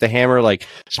other with the hammer, like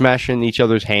smashing each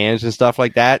other's hands and stuff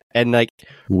like that. And like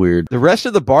weird. The rest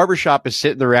of the barbershop is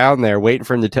sitting around there waiting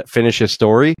for him to finish his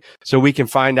story, so we can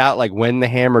find out like when the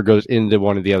hammer goes into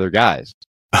one of the other guys.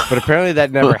 But apparently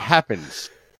that never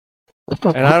happens.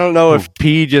 And I don't know if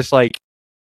P just like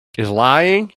is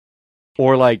lying,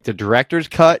 or like the director's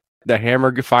cut, the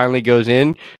hammer finally goes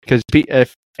in, because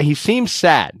if he seems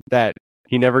sad that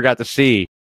he never got to see.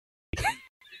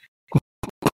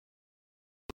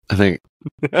 I think,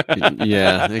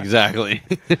 yeah, exactly.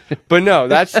 But no,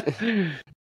 that's Two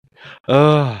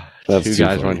Guys,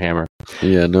 funny. One Hammer.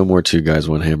 Yeah, no more Two Guys,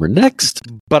 One Hammer. Next.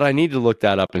 But I need to look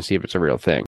that up and see if it's a real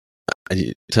thing.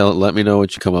 Let me know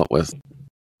what you come up with.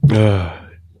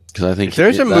 Because I think if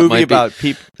there's a movie about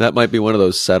people. That might be one of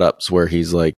those setups where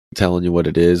he's like telling you what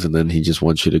it is, and then he just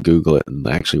wants you to Google it and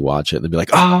actually watch it, and then be like,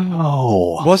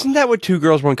 "Oh, wasn't that what Two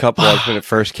Girls, One Cup was when it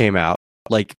first came out?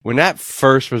 Like when that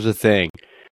first was a thing,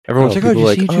 everyone's like, "Oh,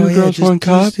 you see Two Girls, One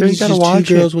Cup? You gotta watch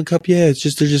Two Girls, One Cup." Yeah, it's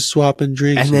just they're just swapping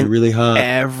drinks, and then they're really hot.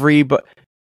 Everybody,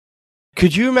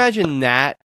 could you imagine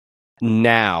that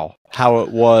now? How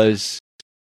it was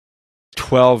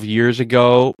 12 years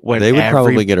ago when they would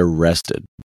probably get arrested.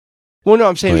 Well, no,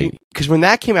 I'm saying because when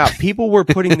that came out, people were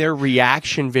putting their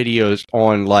reaction videos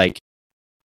on like,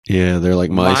 yeah, they're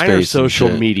like MySpace, social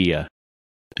media,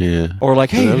 yeah, or like,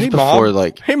 hey, before, mom,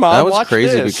 like, hey, mom, that was watch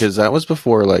crazy this. Because that was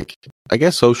before, like, I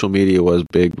guess social media was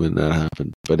big when that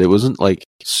happened, but it wasn't like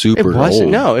super. It wasn't.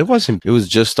 Old. No, it wasn't. It was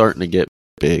just starting to get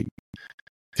big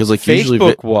because like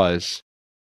Facebook was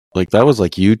like that was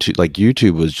like YouTube. Like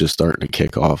YouTube was just starting to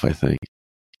kick off. I think.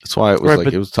 That's why it was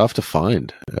it was tough to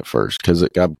find at first because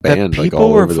it got banned like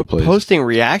all over the place. People were posting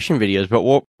reaction videos, but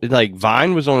like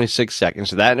Vine was only 6 seconds,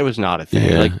 so that it was not a thing.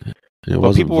 Yeah,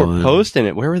 like, people were posting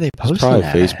it. Where were they posting? Probably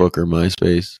Facebook or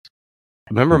MySpace.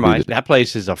 Remember that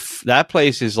place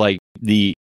is like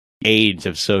the AIDS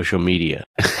of social media.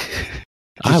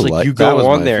 I like you go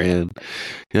on there. Fan.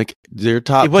 Like their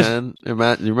top 10. You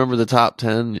remember the top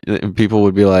 10? And people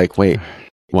would be like, "Wait,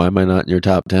 why am I not in your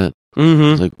top 10?"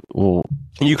 Mm-hmm. Like, well,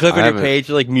 and you click on your page,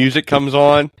 like music comes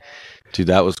on. Dude,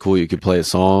 that was cool. You could play a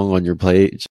song on your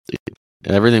page.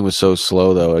 Everything was so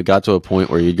slow, though. It got to a point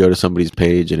where you'd go to somebody's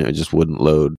page and it just wouldn't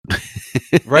load.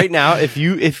 Right now, if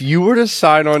you were to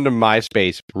sign on to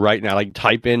MySpace right now, like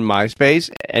type in MySpace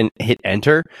and hit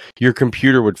enter, your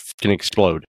computer would fucking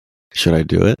explode. Should I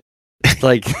do it?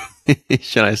 Like,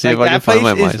 should I see if I can find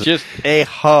my MySpace? It's just a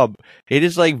hub. It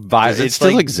is like Does it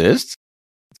still exist?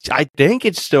 I think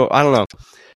it's still. I don't know,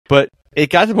 but it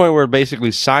got to the point where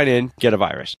basically sign in, get a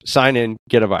virus. Sign in,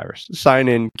 get a virus. Sign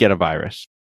in, get a virus.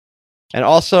 And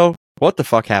also, what the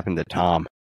fuck happened to Tom?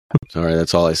 Sorry,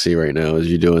 that's all I see right now is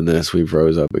you doing this. We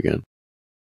froze up again.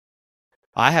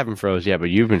 I haven't froze yet, but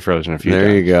you've been frozen a few times.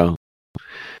 There you go.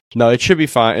 No, it should be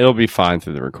fine. It'll be fine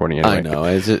through the recording anyway. I know.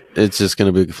 It's just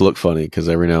going to look funny because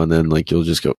every now and then, like, you'll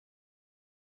just go,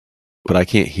 but I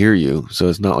can't hear you, so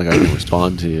it's not like I can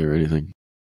respond to you or anything.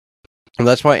 And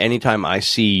that's why anytime I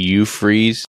see you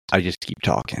freeze, I just keep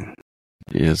talking.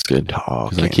 Yeah, it's good.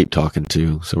 Because I keep talking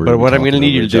too. So but what I'm going to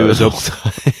need you to do is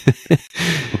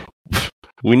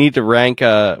we need to rank.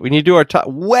 We need to do our top.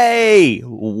 Way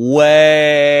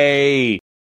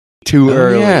too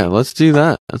early. Yeah, let's do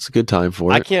that. That's a good time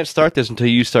for it. I can't start this until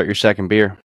you start your second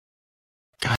beer.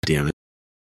 God damn it.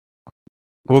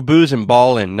 We're boozing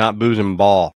balling, not boozing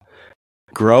ball.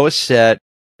 Grow a set.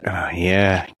 Oh,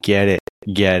 yeah, get it.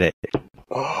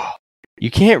 Oh, you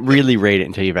can't really rate it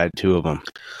until you've had two of them.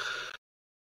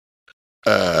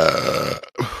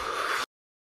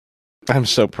 I'm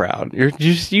so proud. You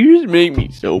just make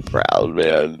me so proud,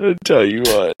 man. I tell you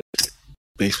what.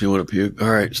 Makes me want to puke.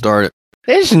 All right, start it.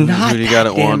 It's not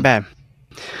that damn bad.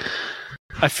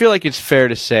 I feel like it's fair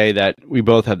to say that we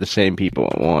both have the same people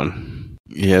at one.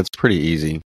 Yeah, it's pretty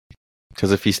easy.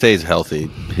 Because if he stays healthy,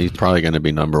 he's probably going to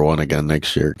be number one again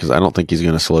next year. Because I don't think he's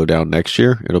going to slow down next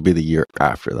year. It'll be the year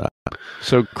after that.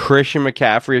 So Christian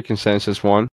McCaffrey, a consensus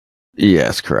one?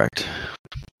 Yes, correct.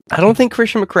 I don't think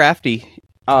Christian McCaffrey.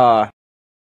 I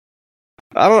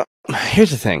don't.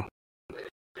 Here's the thing.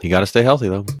 You got to stay healthy,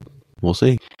 though. We'll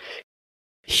see.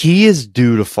 He is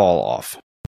due to fall off.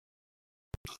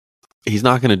 He's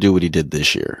not going to do what he did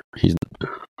this year.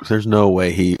 There's no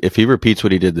way if he repeats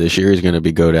what he did this year, he's going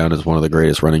to go down as one of the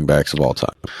greatest running backs of all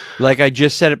time. Like I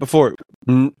just said it before,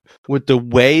 with the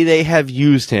way they have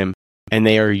used him, and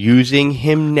they are using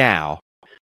him now,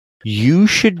 you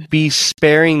should be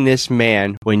sparing this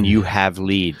man when you have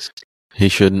leads. He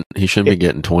shouldn't be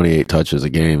getting 28 touches a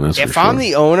game. That's if I'm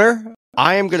the owner,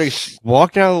 I am going to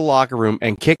walk down to the locker room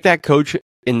and kick that coach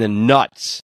in the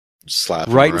nuts,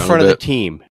 right in front of the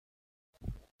team,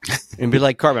 and be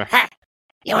like, Cartman, ha!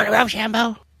 You want to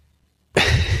Rochambeau?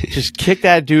 Just kick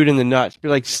that dude in the nuts. Be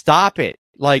like, stop it!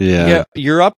 Like, yeah,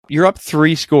 you're up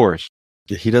 3 scores.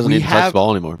 He doesn't even touch the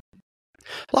ball anymore.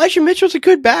 Elijah Mitchell's a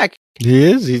good back. He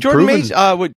is. He's Jordan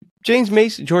proven.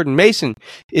 Mason. Jordan Mason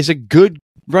is a good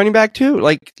running back too.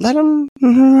 Like, let him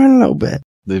run a little bit.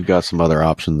 They've got some other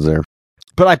options there.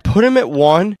 But I put him at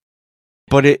 1.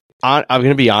 But I'm going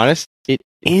to be honest. It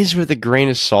is with a grain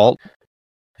of salt.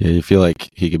 Yeah, you feel like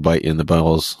he could bite you in the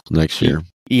balls next year.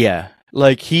 Yeah,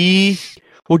 like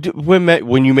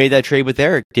when you made that trade with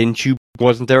Eric,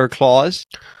 wasn't there a clause?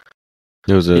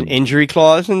 There was an injury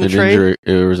clause in the trade.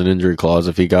 There was an injury clause.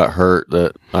 If he got hurt,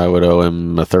 that I would owe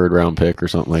him a 3rd round pick or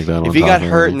something like that. If he got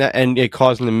hurt and it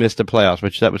caused him to miss the playoffs,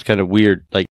 which that was kind of weird,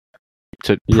 like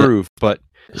to prove, but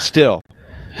still,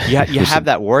 you have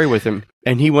that worry with him,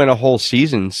 and he went a whole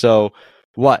season. So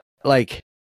what? Like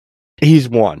he's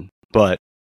won, but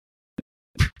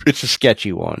it's a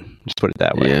sketchy one. Just put it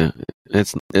that way. Yeah,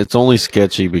 it's only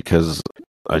sketchy because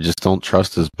I just don't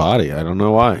trust his body. I don't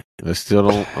know why. I'm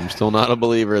still not a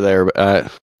believer there.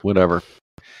 But whatever.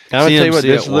 I'm gonna tell you what.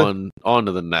 This at 1. On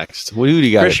to the next. Who do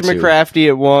you got? Christian McCaffrey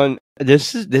at 1.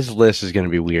 This list is going to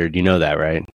be weird. You know that,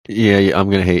 right? Yeah, I'm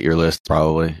going to hate your list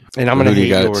probably, and I'm going to hate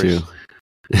yours.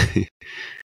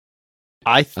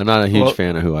 I'm not a huge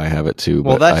fan of who I have it to.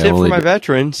 Well, that's it for my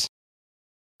veterans.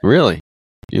 Really?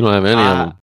 You don't have any of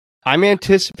them? I'm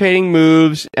anticipating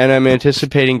moves, and I'm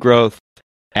anticipating growth,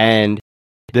 and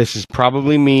this is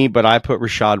probably me, but I put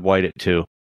Rachaad White at 2.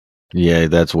 Yeah,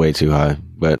 that's way too high.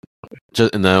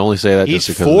 And I only say that he's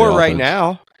just because 4 right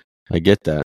now. I get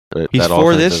that. But he's that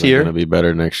 4 this year. Going to be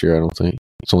better next year, I don't think.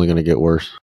 It's only going to get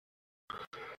worse.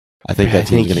 I think that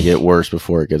team's going to get worse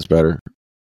before it gets better.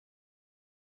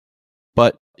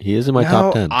 But he is in my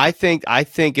top 10. I think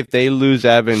if they lose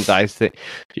Evans, I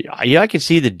could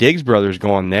see the Diggs brothers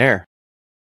going there.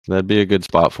 That'd be a good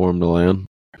spot for him to land.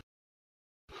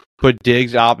 Put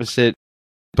Diggs opposite.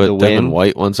 Put Devin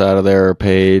White once out of there,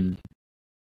 paid.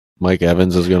 Mike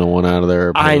Evans is going to want out of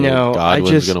there. I know.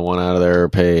 Godwin's going to want out of there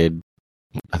paid.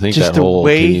 I think just that whole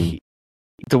team.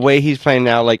 The way he's playing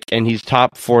now, and he's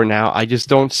top 4 now, I just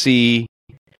don't see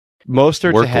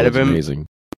Mostert's ahead of him. Amazing.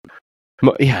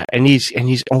 Yeah, and he's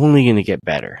only going to get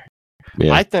better.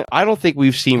 Yeah. I don't think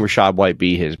we've seen Rachaad White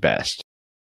be his best.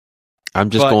 I'm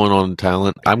just going on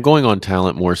talent. I'm going on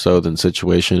talent more so than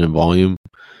situation and volume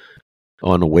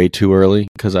on way too early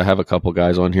because I have a couple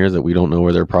guys on here that we don't know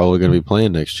where they're probably going to be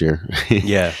playing next year.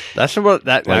 Yeah, that's about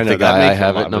that. Like the guy I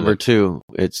have at number 2.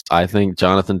 I think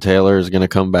Jonathan Taylor is going to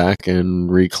come back and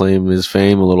reclaim his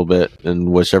fame a little bit,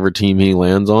 and whichever team he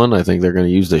lands on, I think they're going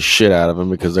to use the shit out of him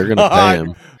because they're going to pay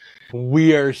him.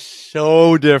 We are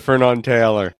so different on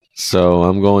Taylor. So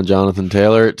I'm going Jonathan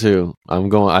Taylor at 2.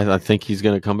 I think he's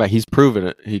going to come back. He's proven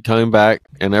it. He came back,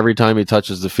 and every time he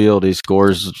touches the field, he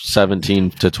scores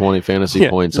 17 to 20 fantasy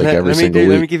points every single week.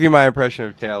 Let me give you my impression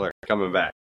of Taylor coming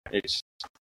back.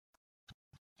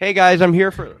 Hey guys, I'm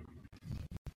here for.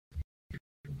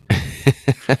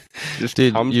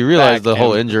 Dude, you realize the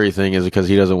whole injury thing is because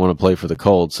he doesn't want to play for the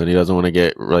Colts, and he doesn't want to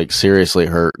get seriously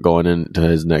hurt going into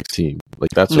his next team.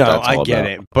 That's what that's all about. No, I get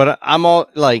it, but I'm all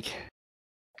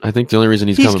I think the only reason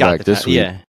he's coming back this week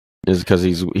is because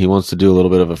he wants to do a little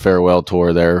bit of a farewell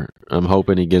tour there. I'm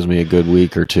hoping he gives me a good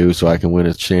week or 2 so I can win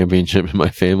a championship in my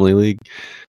family league.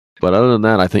 But other than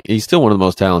that, I think he's still one of the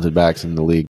most talented backs in the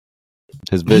league.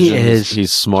 His vision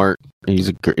he's smart. He's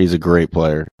a great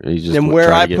player. He's just and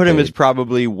where I put him is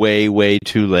probably way, way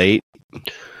too late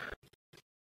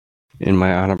in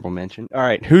my honorable mention. All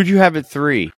right, who'd you have at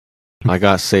 3? I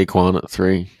got Saquon at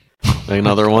 3.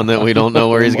 Another one that we don't know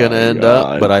where he's going to end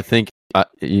up, but I think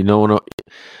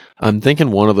I'm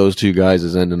thinking one of those 2 guys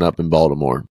is ending up in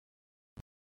Baltimore,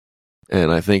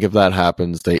 and I think if that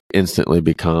happens, they instantly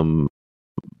become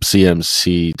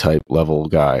CMC type level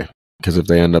guy. Because if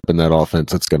they end up in that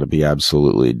offense, it's going to be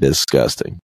absolutely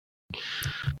disgusting.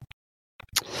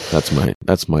 That's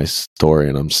my story,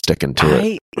 and I'm sticking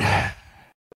to it.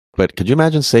 But could you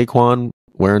imagine Saquon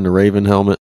wearing the Raven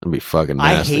helmet? It'd be fucking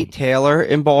nasty. I hate Taylor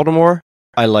in Baltimore.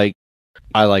 I like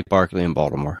Barkley in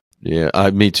Baltimore. Yeah,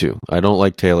 me too. I don't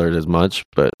like Taylor as much,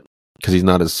 but because he's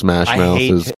not as smash mouth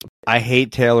as. I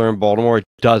hate Taylor in Baltimore. It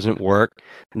doesn't work.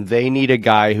 They need a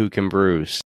guy who can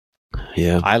bruise.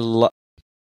 Yeah,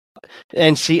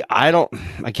 and see, I don't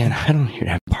even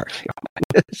have Barkley on my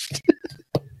list.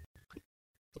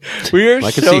 We are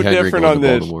so different on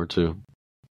this. Baltimore too.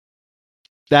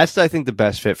 That's, I think, the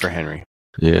best fit for Henry.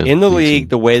 Yeah, in the league,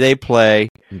 the way they play.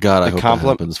 God, I hope that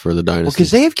happens for the Dynasty.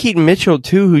 Because they have Keaton Mitchell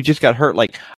too, who just got hurt.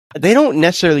 They don't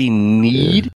necessarily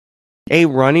need a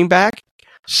running back.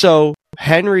 So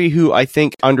Henry, who I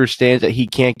think understands that he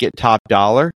can't get top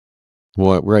dollar.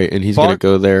 Well, right, and he's going to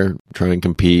go there, try and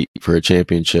compete for a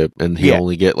championship, and he'll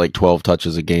only get 12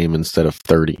 touches a game instead of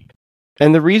 30.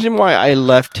 And the reason why I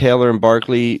left Taylor and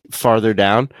Barkley farther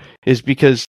down is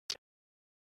because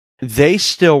they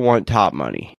still want top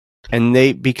money. And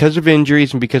because of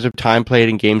injuries and because of time played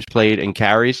and games played and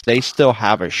carries, they still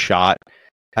have a shot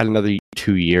at another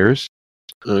 2 years.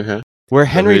 Okay. Where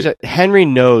Henry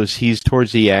knows he's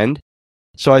towards the end.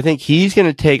 So I think he's going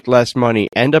to take less money,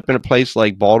 end up in a place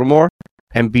like Baltimore,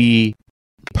 and be,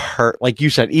 like you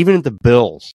said, even at the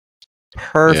Bills,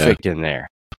 perfect in there.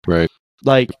 Right.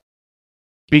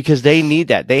 Because they need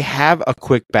that. They have a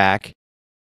quick back.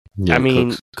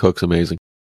 Yeah, Cook's amazing.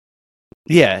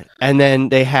 Yeah, and then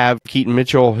they have Keaton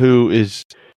Mitchell, who is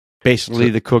basically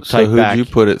the Cook type back. So who'd you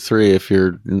put at 3 if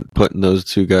you're putting those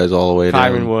 2 guys all the way down?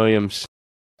 Kyren Williams.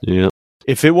 Yeah.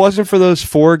 If it wasn't for those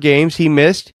 4 games he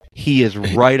missed, he is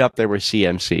right up there with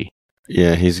CMC.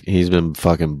 Yeah, he's been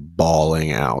fucking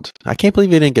balling out. I can't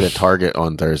believe he didn't get a target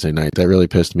on Thursday night. That really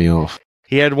pissed me off.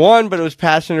 He had 1, but it was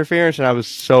pass interference, and I was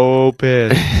so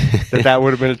pissed that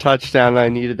would have been a touchdown, and I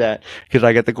needed that because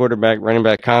I got the quarterback running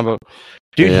back combo.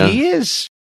 Dude,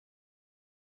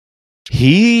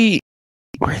 he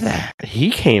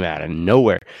came out of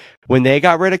nowhere. When they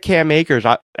got rid of Cam Akers,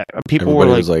 people were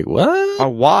like,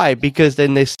 what? Why? Because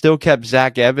then they still kept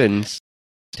Zach Evans,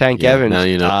 Evans. Now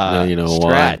you know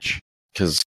stretch. Why.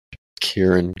 Because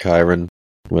Kyren,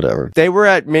 whatever. They were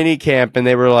at mini camp, and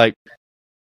they were like,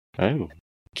 oh,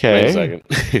 okay. Wait a second.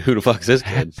 Who the fuck's this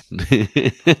kid?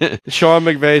 Sean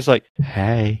McVay's like,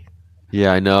 hey.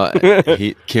 Yeah, I know.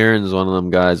 Kieran's one of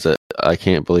them guys that I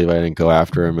can't believe I didn't go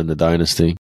after him in the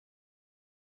Dynasty.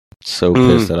 So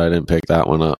pissed that I didn't pick that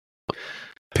one up.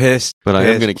 Pissed. But I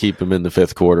am going to keep him in the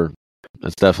 5th quarter.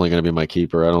 That's definitely going to be my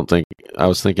keeper. I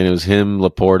was thinking it was him,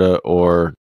 Laporta,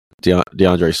 or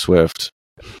DeAndre Swift.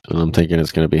 And I'm thinking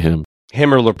it's going to be him.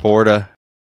 Him or Laporta.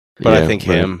 But I think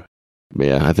him. But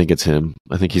yeah, I think it's him.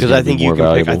 I think he's going to be more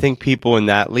valuable. I think people in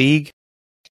that league,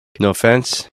 no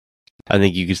offense, I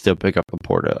think you can still pick up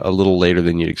Laporta a little later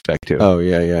than you'd expect to. Oh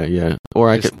yeah. Or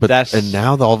I could, and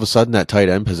now all of a sudden that tight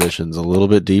end position's a little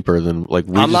bit deeper than like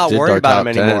we. I'm not worried about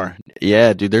him anymore.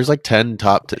 Yeah, dude, there's like 10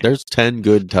 there's 10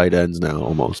 good tight ends now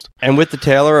almost. And with the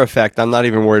Taylor effect, I'm not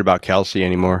even worried about Kelsey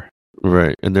anymore.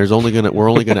 Right, and we're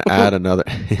only gonna add another.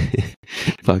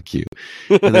 Fuck you.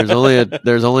 And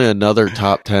there's only another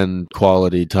top 10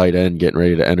 quality tight end getting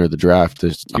ready to enter the draft.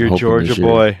 Your Georgia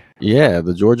boy. Yeah,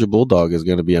 the Georgia Bulldog is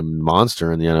going to be a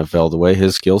monster in the NFL. The way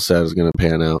his skill set is going to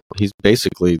pan out, he's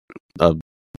basically. I'd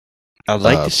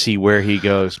like to see where he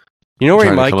goes. You know where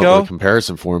he might go? A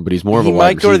comparison for him, but he's more of a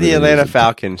wide receiver. He might go to the Atlanta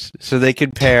Falcons, so they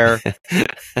could pair,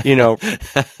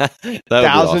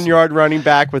 1,000-yard running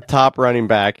back with top running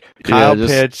back. Kyle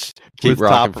Pitts keep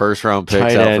rocking first-round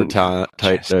picks out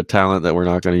for talent that we're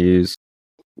not going to use.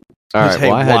 All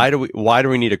right. Why do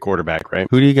we need a quarterback? Right?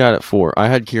 Who do you got at 4? I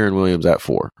had Kieran Williams at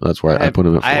 4. That's where I put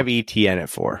him at 4. I have ETN at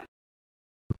 4.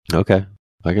 Okay,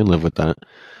 I can live with that.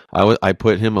 I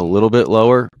put him a little bit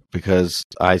lower because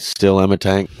I still am a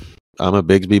tank. I'm a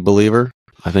Bigsby believer.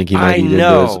 I think he might eat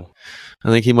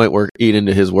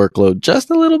into his workload just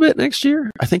a little bit next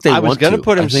year. I think I was going to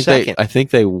put him second. I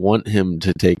think they want him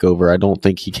to take over. I don't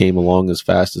think he came along as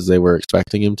fast as they were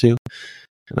expecting him to.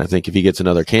 And I think if he gets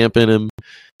another camp in him,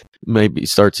 maybe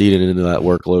starts eating into that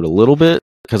workload a little bit.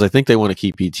 Because I think they want to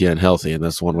keep ETN healthy, and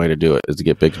that's one way to do it, is to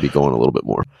get Bigsby going a little bit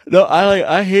more. No,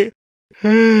 I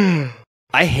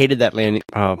hated that landing.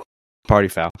 Party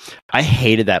foul. I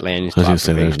hated that landing spot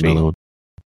for Bigsby.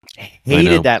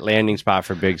 Hated that landing spot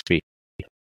for Bigsby.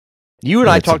 You and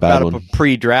I talked about it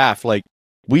pre-draft. Like,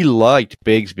 we liked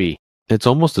Bigsby. It's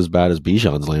almost as bad as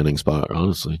Bijan's landing spot,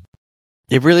 honestly.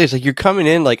 It really is. Like, you're coming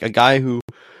in like a guy who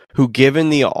given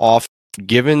the off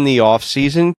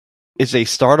season is a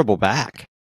startable back.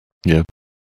 Yeah.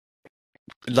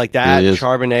 Like that,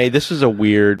 Charbonnet. This is a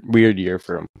weird year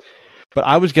for him. But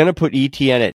I was gonna put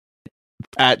ETN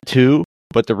at 2,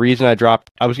 but the reason I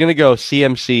was gonna go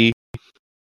CMC,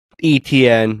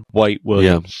 ETN, White,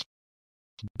 Williams. Yeah.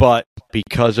 But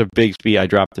because of Bigsby, I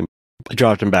dropped him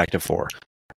back to 4.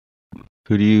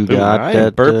 Who do you got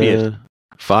at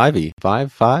 5? 5?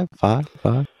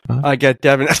 I got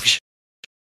Devin.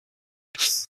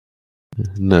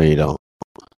 No, you don't.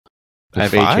 I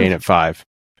have A-Chain at 5.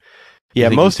 Yeah,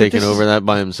 most taking over that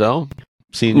by himself.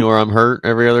 Senior, I'm hurt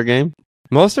every other game.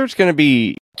 Mostert's going to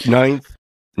be ninth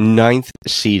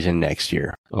season next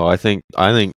year. Oh, I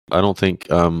don't think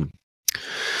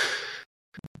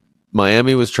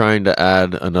Miami was trying to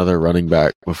add another running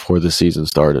back before the season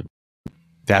started.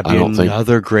 That'd be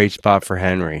another great spot for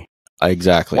Henry.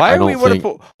 Exactly. Why do we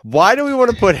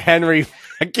want to put Henry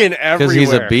fucking everywhere? Because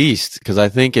he's a beast. Because I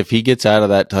think if he gets out of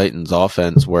that Titans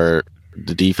offense where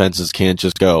the defenses can't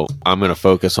just go, I'm going to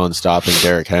focus on stopping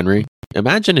Derrick Henry.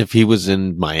 Imagine if he was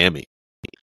in Miami.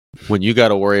 When you got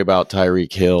to worry about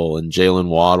Tyreek Hill and Jalen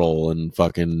Waddle and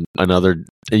fucking another,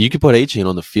 and you could put A-Chain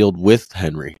on the field with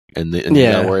Henry, and you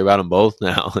got to worry about them both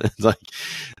now. It's like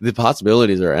the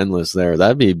possibilities are endless there.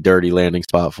 That'd be a dirty landing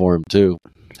spot for him too.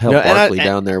 Hell, Barkley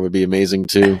down there would be amazing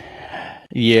too.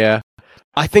 Yeah,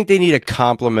 I think they need a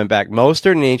complement back.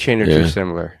 Mostert and A-Chain are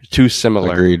too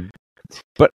similar. Agreed.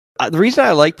 But the reason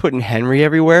I like putting Henry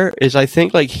everywhere is I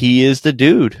think like he is the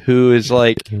dude who is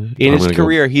like in his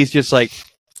career he's just like.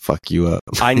 Fuck you up.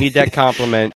 I need that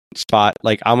compliment spot.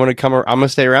 Like I'm gonna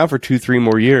stay around for 2-3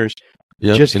 more years,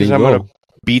 just because I'm gonna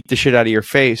beat the shit out of your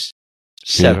face.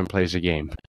 7 plays a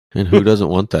game. And who doesn't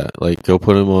want that? Like, go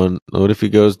put him on. What if he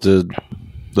goes to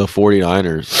the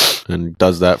 49ers and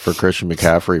does that for Christian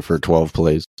McCaffrey for 12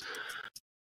 plays?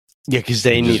 Yeah, because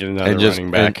they need another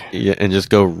running back. And just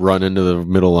go run into the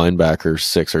middle linebacker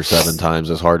 6 or 7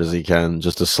 times as hard as he can,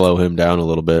 just to slow him down a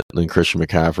little bit. And then Christian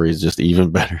McCaffrey is just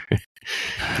even better.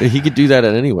 He could do that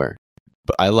at anywhere.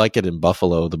 But I like it in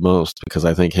Buffalo the most because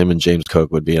I think him and James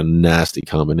Cook would be a nasty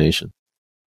combination.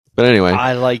 But anyway.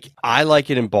 I like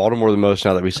it in Baltimore the most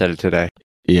now that we said it today.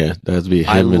 Yeah, that'd be him.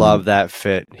 I love that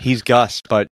fit. He's Gus,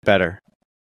 but better.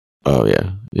 Oh,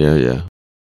 yeah. Yeah.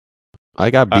 I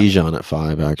got Bijan at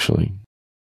 5, actually.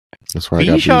 That's where I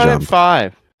got Bijan at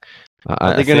 5.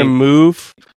 Are they going to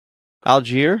move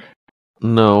Algier?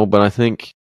 No, but I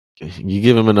think you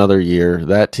give him another year.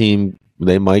 That team,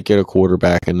 they might get a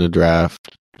quarterback in the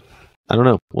draft. I don't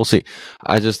know. We'll see.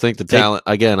 I just think the talent,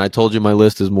 again, I told you my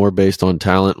list is more based on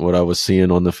talent, what I was seeing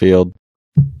on the field.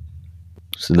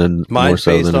 So then mine's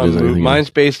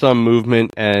based on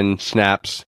movement and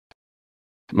snaps.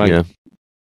 Mine's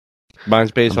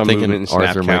based on movement and snap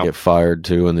Arthur count. might get fired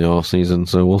too in the offseason,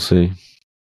 so we'll see.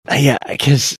 Yeah,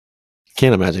 because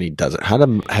Can't imagine he doesn't. How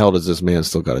the hell does this man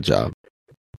still got a job?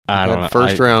 I don't know.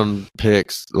 First round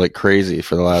picks like crazy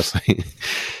for the last. He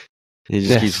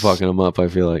just keeps fucking them up. I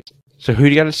feel like. So who do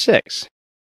you got at 6?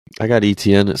 I got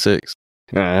ETN at 6.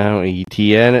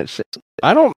 ETN at 6.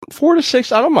 4 to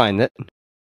 6. I don't mind it.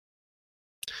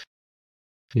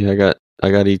 Yeah, I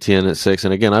got ETN at 6,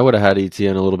 and again, I would have had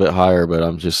ETN a little bit higher, but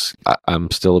I'm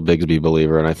still a Bigsby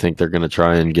believer, and I think they're going to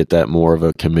try and get that more of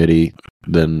a committee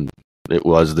than it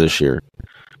was this year.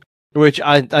 Which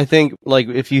I think, like,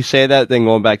 if you say that, then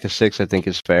going back to 6, I think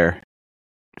is fair.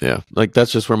 Yeah, like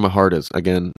that's just where my heart is.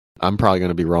 Again, I'm probably going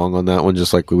to be wrong on that one,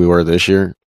 just like we were this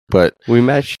year. But we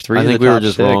matched 3. I think we were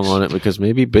just 6. wrong on it because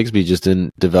maybe Bigsby just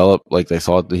didn't develop like they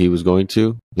thought that he was going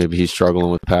to. Maybe he's struggling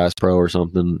with pass pro or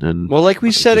something. And well, like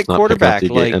we said at quarterback,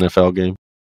 like NFL game.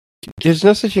 There's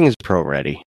no such thing as pro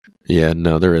ready. Yeah,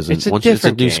 no, there isn't. It's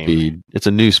a new speed. It's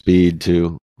a new speed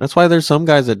too. That's why there's some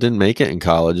guys that didn't make it in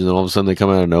college, and then all of a sudden they come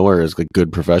out of nowhere as like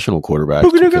good professional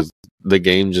quarterbacks because the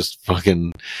game just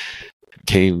fucking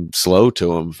came slow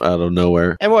to them out of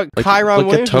nowhere. And what like, Kyron look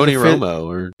Williams at Tony Romo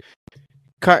or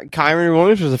Kyron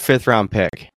Williams was a 5th round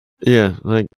pick. Yeah,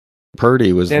 like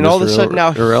Purdy was. And all of a sudden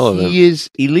now irrelevant. He is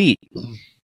elite.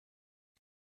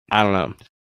 I don't know.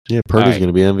 Yeah, Purdy's going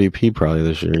to be MVP probably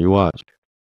this year. You watch.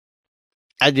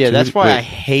 That's why I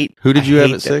hate. Who did you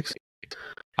have at 6?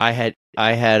 I had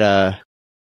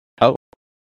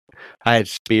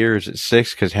Spears at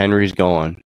 6 because Henry's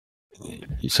gone.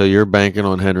 So you're banking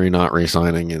on Henry not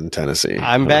re-signing in Tennessee.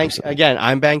 I'm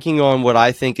banking on what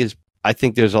I think is. I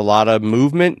think there's a lot of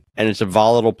movement and it's a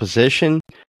volatile position,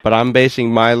 but I'm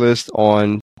basing my list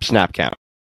on snap count,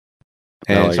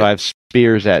 and I have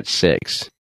Spears at 6.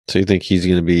 So you think he's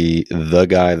going to be the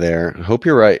guy there? I hope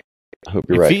you're right.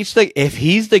 If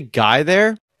he's the guy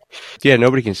there, yeah,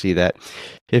 nobody can see that.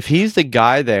 If he's the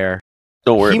guy there,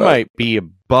 don't worry. He might be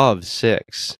above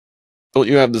 6. Don't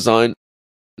you have the sign?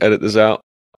 Edit this out.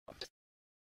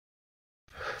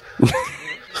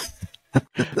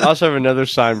 I also have another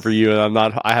sign for you, and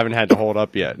I haven't had to hold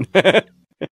up yet.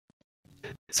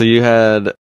 So you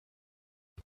had.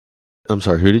 I'm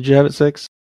sorry. Who did you have at 6?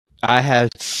 I had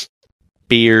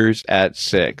Spears at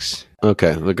 6.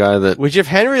 Okay, the guy that. Which, if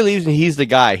Henry leaves and he's the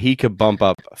guy, he could bump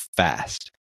up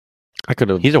fast. I could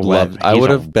have. I would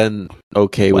have been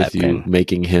okay with you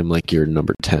making him like your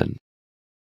number 10.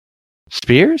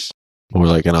 Spears? Or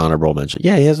like an honorable mention.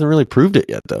 Yeah, he hasn't really proved it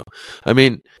yet, though. I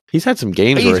mean, he's had some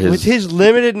games where with his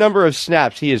limited number of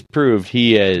snaps, he has proved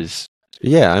he is.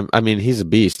 Yeah, I mean, he's a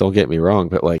beast. Don't get me wrong,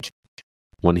 but like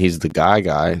when he's the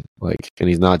guy, like, and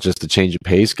he's not just a change of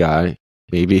pace guy,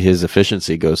 maybe his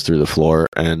efficiency goes through the floor,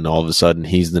 and all of a sudden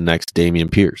he's the next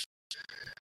Dameon Pierce.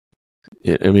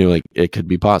 It could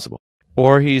be possible.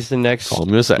 Or he's the next,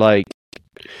 like,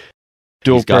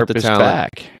 dual purpose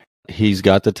back. He's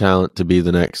got the talent to be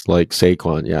the next, like,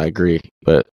 Saquon. Yeah, I agree.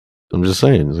 But I'm just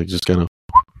saying, it's like just kind of.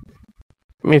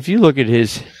 I mean, if you look at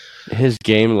his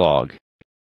game log,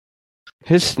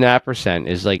 his snap percent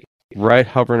is like right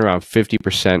hovering around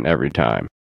 50% every time.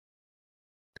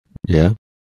 Yeah,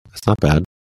 that's not bad.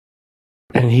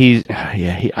 And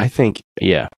I think.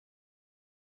 And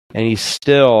he's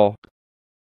still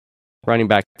running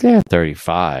back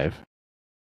 35.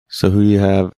 So who do you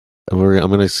have? I'm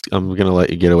gonna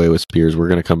let you get away with Spears. We're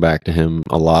gonna come back to him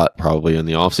a lot probably in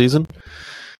the offseason.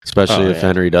 Especially if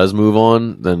Henry does move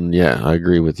on, then yeah, I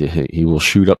agree with you. He will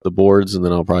shoot up the boards, and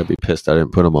then I'll probably be pissed I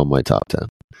didn't put him on my top 10.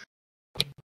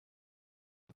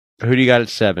 Who do you got at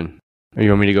 7? Or you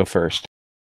want me to go first?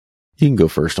 You can go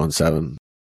first on 7.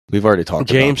 We've already talked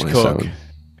James about Cook 7.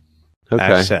 Okay,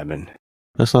 at 7.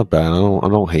 That's not bad. I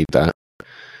don't hate that.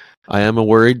 I am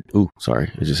worried. Ooh, sorry,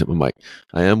 I just hit my mic.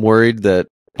 I am worried that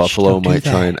Buffalo might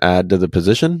try and add to the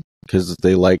position because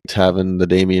they liked having the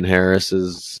Damian Harris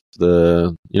as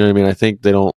the, you know what I mean? I think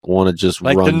they don't want to just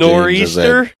like run the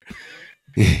nor'easter.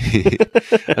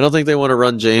 I don't think they want to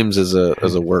run James as a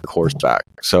workhorse back.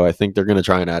 So I think they're going to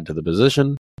try and add to the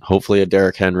position. Hopefully a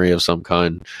Derrick Henry of some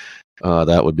kind.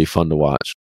 That would be fun to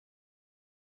watch.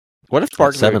 What if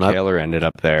Barkley Taylor ended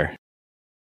up there?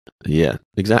 Yeah,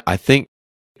 exactly. I think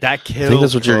that kills. I think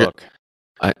that's what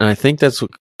I think that's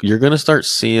what you're going to start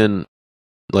seeing,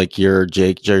 like your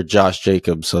Josh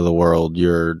Jacobs of the world,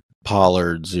 your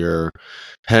Pollards, your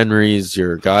Henrys,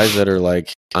 your guys that are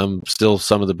like, I'm still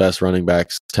some of the best running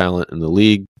backs talent in the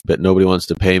league, but nobody wants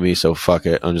to pay me, so fuck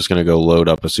it. I'm just going to go load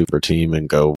up a super team and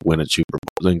go win a Super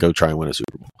Bowl, then go try and win a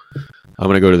Super Bowl. I'm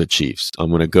going to go to the Chiefs. I'm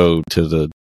going to go to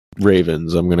the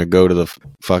Ravens. I'm going to go to the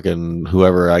fucking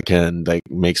whoever I can that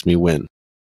makes me win.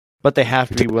 But they have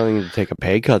to be willing to take a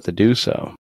pay cut to do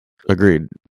so. Agreed.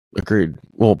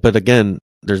 Well, but again,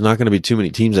 there's not going to be too many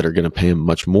teams that are going to pay him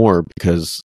much more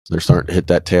because they're starting to hit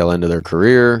that tail end of their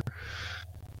career.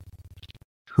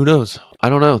 Who knows? I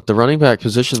don't know. The running back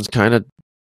position's kind of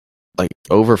like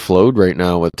overflowed right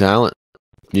now with talent.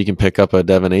 You can pick up a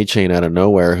Devin Achane out of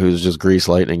nowhere who's just grease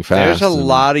lightning fast. There's a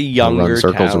lot of younger run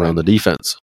circles talent around the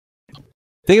defense.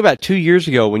 Think about 2 years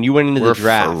ago when you went into the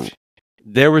draft.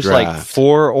 There was like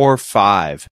 4 or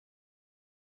 5.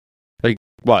 Like,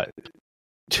 what?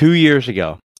 2 years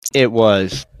ago. It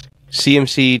was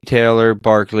CMC, Taylor,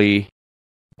 Barkley.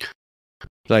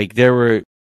 Like, there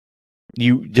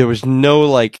was no,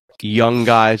 like, young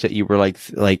guys that you were like,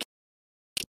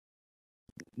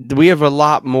 we have a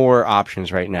lot more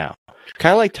options right now.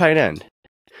 Kind of like tight end.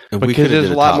 Because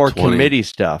there's a lot more 20. Committee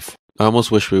stuff. I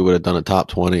almost wish we would have done a top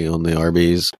 20 on the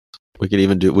RBs.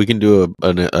 We can do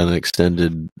an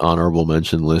extended honorable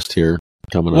mention list here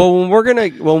coming up. Well,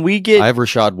 when we get, I have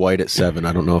Rachaad White at 7.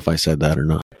 I don't know if I said that or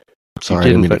not. Sorry, I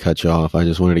didn't mean to cut you off. I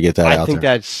just wanted to get that out there. I think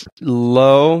that's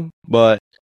low, but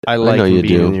I like him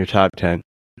being in your top 10.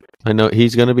 I know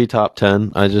he's going to be top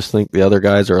 10. I just think the other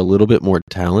guys are a little bit more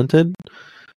talented.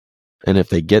 And if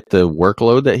they get the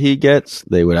workload that he gets,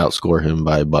 they would outscore him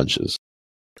by bunches.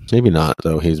 Maybe not,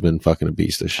 though. He's been fucking a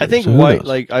beast this year. I think White,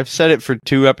 like I've said it for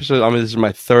 2 episodes. I mean, this is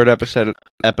my 3rd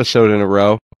episode in a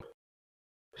row.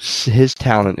 His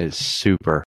talent is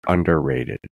super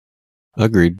underrated.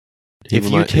 Agreed.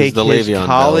 If you take his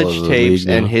college tapes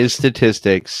and his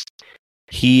statistics,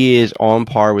 he is on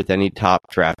par with any top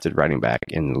drafted running back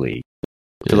in the league.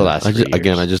 For the last 3 years.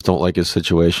 Again, I just don't like his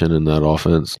situation in that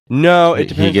offense. No, it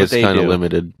depends. He gets kind of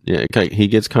limited. Yeah, he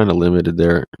gets kind of limited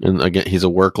there. And again, he's a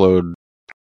workload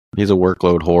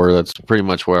whore. That's pretty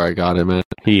much where I got him at.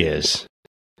 He is.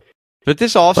 But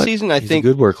this offseason, I think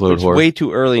a good workload it's whore. Way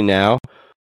too early now.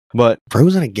 But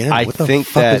frozen again. I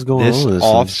think that this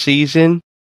offseason.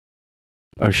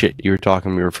 Oh shit! You were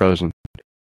talking. We were frozen.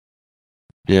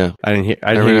 Yeah, I didn't hear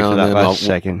you for that last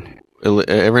second.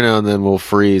 Every now and then we'll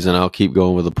freeze, and I'll keep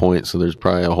going with the point. So there's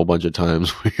probably a whole bunch of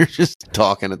times where you're just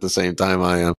talking at the same time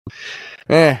I am.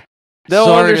 They'll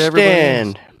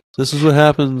understand. This is what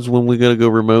happens when we gotta go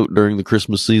remote during the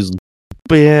Christmas season.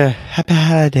 But yeah, happy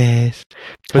holidays.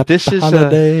 But this is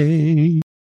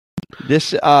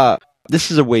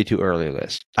a way too early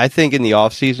list. I think in the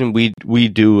off season we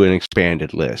do an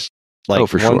expanded list. Like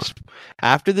sure.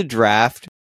 After the draft,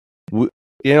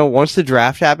 once the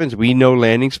draft happens, we know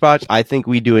landing spots. I think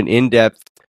we do an in-depth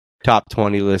top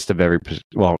 20 list of every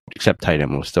except tight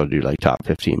end. We'll still do like top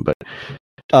 15, but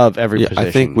of every position.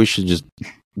 I think we should just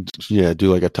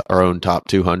do like our own top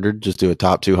 200. Just do a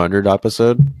top 200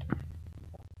 episode.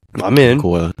 I'm in. I'm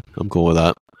cool with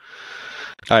that.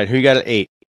 All right, who you got at 8?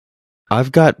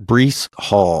 I've got Breece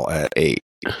Hall at 8.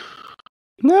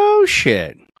 No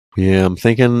shit. Yeah, I'm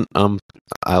thinking.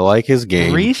 I like his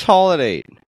game. Breece Hall at 8.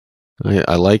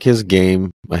 I like his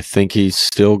game. I think he's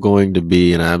still going to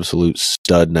be an absolute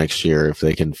stud next year if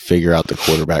they can figure out the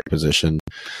quarterback position.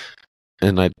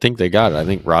 And I think they got it. I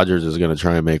think Rodgers is going to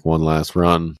try and make one last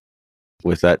run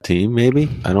with that team. Maybe,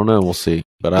 I don't know. We'll see.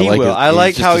 But I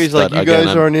like how he's like, you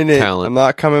guys aren't in it. I'm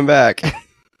not coming back.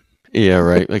 Yeah,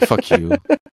 right. Like fuck you.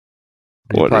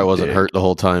 He probably wasn't hurt the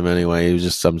whole time anyway. He was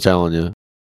just. I'm telling you.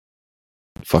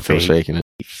 Fucker was faking it.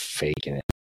 Faking it.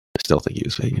 I still think he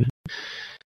was faking it.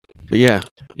 But yeah,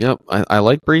 I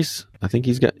like Breece. I think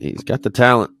he's got the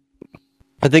talent.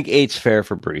 I think 8's fair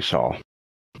for Breece Hall.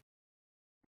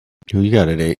 Who you got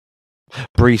at 8?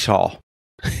 Breece Hall.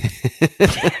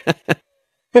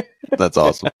 That's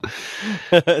awesome.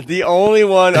 The only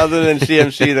one other than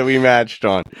CMC that we matched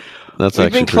on.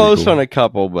 We've been close on a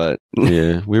couple, but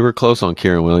yeah, we were close on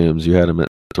Kieran Williams. You had him at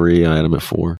 3, and I had him at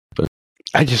 4. But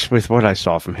with what I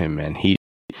saw from him, man,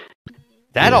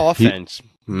 offense.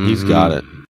 He's got it.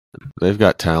 They've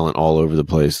got talent all over the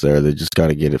place there. They just got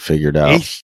to get it figured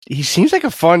out. He seems like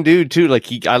a fun dude too.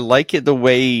 Like I like it the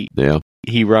way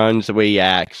he runs, the way he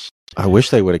acts. I wish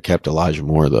they would have kept Elijah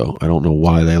Moore though. I don't know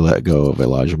why they let go of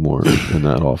Elijah Moore in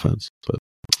that offense. But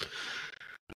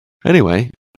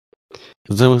anyway,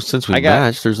 since we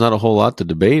matched, there's not a whole lot to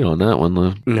debate on that one.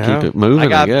 No. Keep it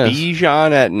moving. I guess.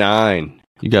 Bijan at 9.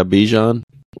 You got Bijan?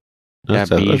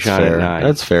 That's fair.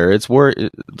 That's fair. It's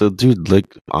honestly,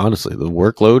 the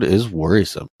workload is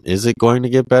worrisome. Is it going to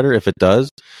get better? If it does,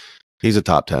 he's a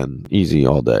top 10, easy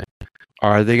all day.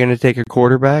 Are they going to take a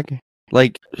quarterback?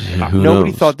 Like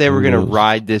nobody thought they were going to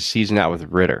ride this season out with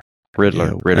Ritter,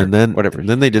 and then whatever. And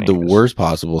then they did the worst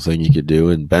possible thing you could do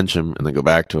and bench him, and then go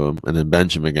back to him, and then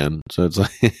bench him again. So it's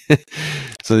like,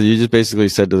 so you just basically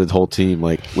said to the whole team,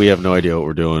 like, we have no idea what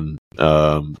we're doing.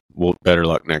 Better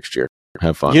luck next year.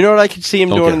 Have fun. You know what I could see him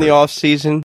doing in the off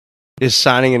season? is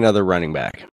signing another running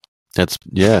back.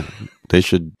 They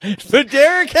should. For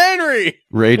Derrick Henry.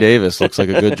 Ray Davis looks like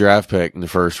a good draft pick in the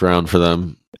first round for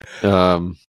them.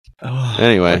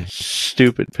 Anyway,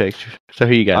 stupid picture. So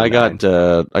who you got? I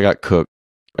got Cook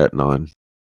at 9,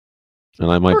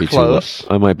 and I might be close.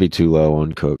 I might be too low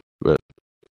on Cook, but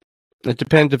it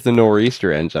depends if the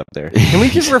nor'easter ends up there. Can we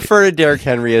just refer to Derrick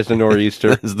Henry as the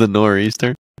nor'easter? As the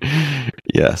nor'easter?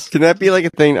 Yes. Can that be like a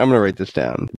thing? I'm gonna write this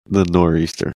down. The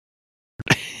nor'easter.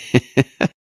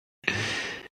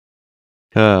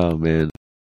 Oh man.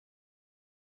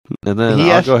 And then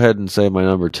I'll go ahead and say my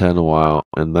number 10 a while,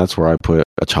 and that's where I put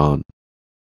Achane.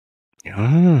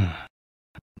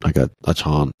 I got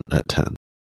Achane at 10.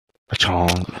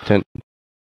 Achane at 10.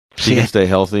 If he can stay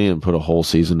healthy and put a whole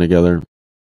season together,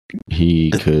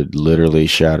 he could literally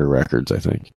shatter records, I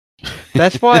think.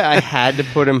 That's why I had to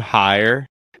put him higher.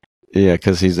 Yeah,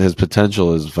 because his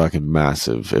potential is fucking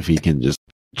massive if he can just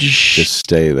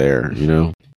stay there, you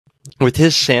know? With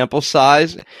his sample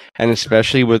size, and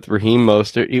especially with Raheem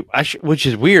Mostert, which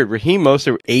is weird. Raheem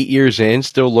Mostert, 8 years in,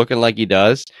 still looking like he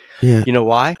does. Yeah. You know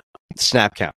why?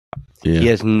 Snap count. Yeah. He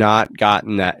has not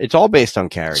gotten that. It's all based on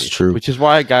carries. It's true. Which is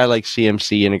why a guy like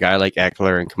CMC and a guy like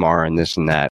Eckler and Kamara and this and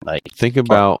that. Like, think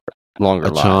about longer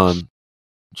lives.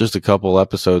 Just a couple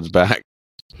episodes back,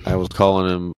 I was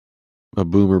calling him a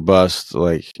boomer bust,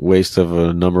 like waste of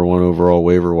a number 1 overall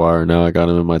waiver wire. Now I got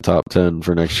him in my top 10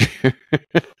 for next year.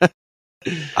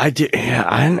 I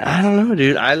don't know,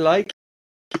 dude. I like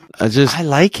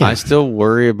him. I still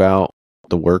worry about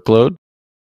the workload.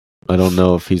 I don't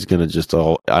know if he's gonna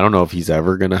I don't know if he's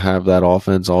ever gonna have that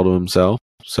offense all to himself.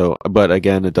 So, but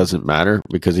again, it doesn't matter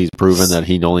because he's proven that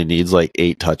he only needs like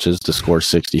 8 touches to score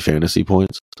 60 fantasy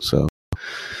points. So,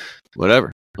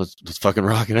 whatever. Let's fucking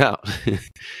rock it out.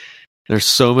 There's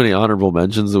so many honorable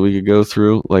mentions that we could go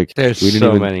through. Like, there's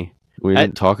so many. We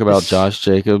didn't talk about Josh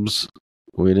Jacobs.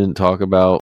 We didn't talk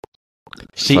about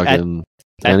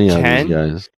any of these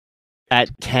guys. At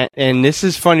 10, and this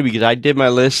is funny because I did my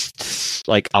list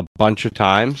like a bunch of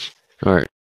times. All right.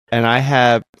 And I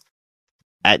have,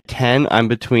 at 10, I'm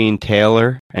between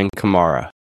Taylor and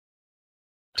Kamara.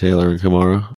 Taylor and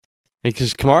Kamara?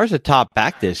 Because Kamara's a top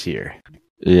back this year.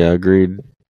 Yeah, agreed.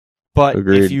 But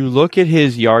if you look at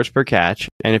his yards per catch,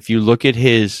 and if you look at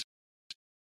his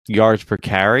yards per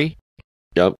carry,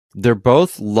 yep, they're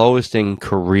both lowest in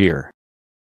career.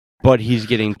 But he's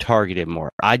getting targeted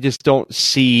more. I just don't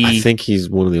see... I think he's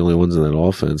one of the only ones in that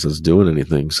offense that's doing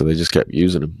anything, so they just kept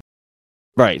using him.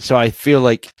 Right, so I feel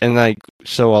like...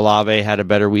 So Olave had a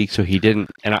better week, so he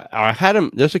didn't... And I had him...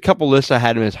 There's a couple lists I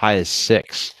had him as high as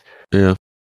 6. Yeah.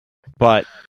 But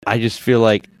I just feel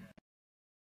like...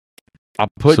 I'll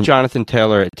put Jonathan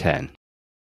Taylor at 10.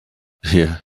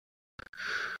 Yeah.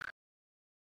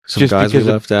 Some just guys we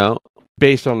left out.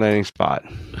 Based on landing spot.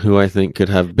 Who I think could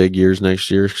have big years next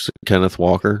year. Kenneth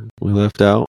Walker, we left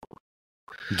out.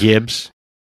 Gibbs,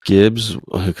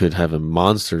 who could have a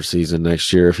monster season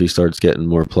next year if he starts getting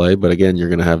more play. But again, you're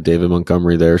going to have David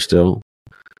Montgomery there still.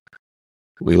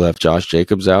 We left Josh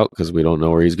Jacobs out because we don't know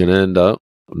where he's going to end up.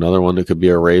 Another one that could be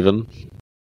a Raven.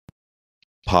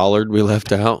 Pollard, we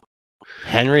left out.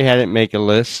 Henry hadn't make a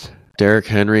list. Derrick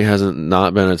Henry hasn't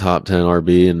not been a top 10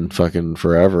 RB in fucking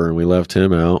forever, and we left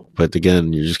him out. But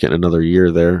again, you're just getting another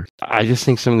year there. I just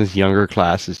think some of this younger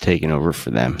class is taking over for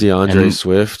them. DeAndre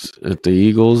Swift at the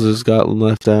Eagles has gotten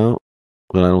left out,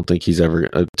 but I don't think he's ever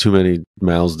too many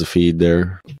mouths to feed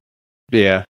there.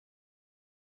 Yeah.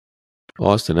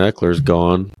 Austin Eckler's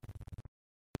gone.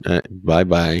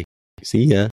 Bye-bye. See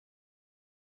ya.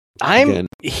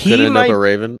 He could end up a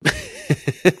Raven.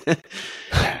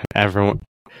 Everyone.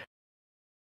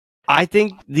 I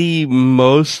think the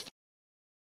most,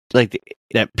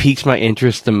 that piques my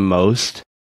interest the most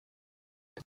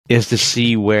is to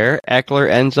see where Eckler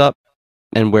ends up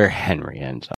and where Henry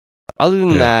ends up. Other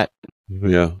than that,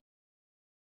 yeah,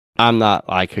 I'm not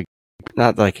like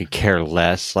I could care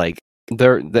less. Like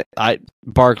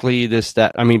Barkley,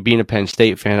 being a Penn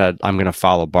State fan, I'm going to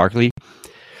follow Barkley,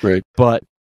 right? But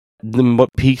what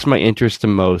piques my interest the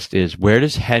most is where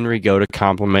does Henry go to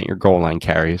complement your goal line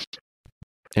carries?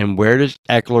 And where does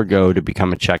Eckler go to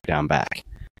become a check down back?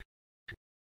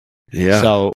 Yeah.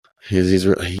 So he's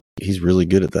really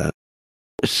good at that.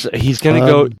 So he's going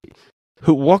to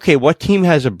go. What team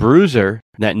has a bruiser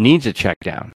that needs a check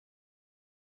down?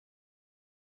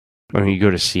 When you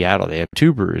go to Seattle, they have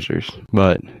 2 bruisers,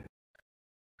 but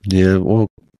yeah. Well,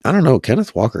 I don't know.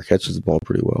 Kenneth Walker catches the ball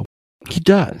pretty well. He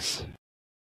does.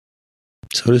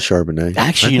 So does Charbonnet.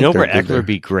 Actually, you know where Eckler would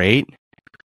be great?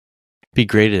 Be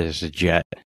great as a Jet.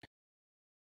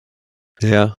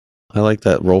 Yeah. I like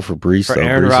that role for Brees. For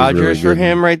Aaron Rodgers, really for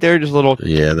him right there, just a little.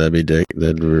 Yeah, that'd be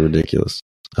ridiculous.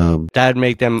 That'd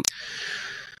make them.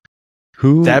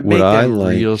 That'd make them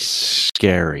like real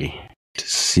scary to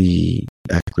see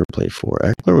Eckler play for.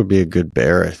 Eckler would be a good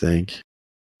Bear, I think.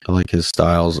 I like his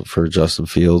styles for Justin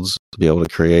Fields to be able to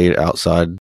create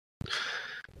outside.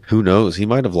 Who knows? He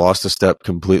might have lost a step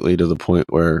completely to the point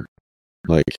where,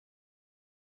 like,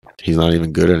 he's not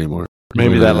even good anymore.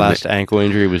 Maybe that last ankle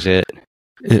injury was it.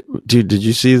 Dude, did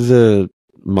you see the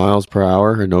miles per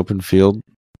hour in open field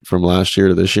from last year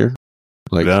to this year?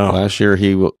 Like, last year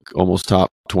he almost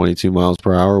topped 22 miles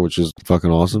per hour, which is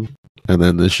fucking awesome. And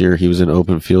then this year he was in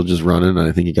open field just running, and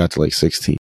I think he got to like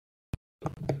 16.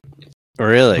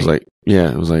 Really?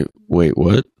 It was like, wait,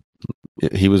 what?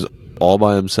 He was all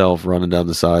by himself running down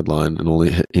the sideline,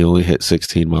 and he only hit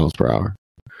 16 miles per hour.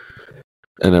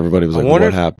 And everybody was like,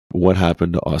 what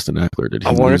happened to Austin Eckler? Did he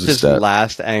I wonder if this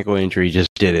last ankle injury just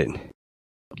did it.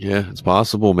 Yeah, it's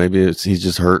possible. Maybe he's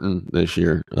just hurting this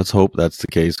year. Let's hope that's the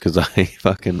case, because I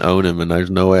fucking own him, and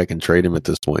there's no way I can trade him at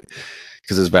this point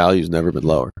because his value's never been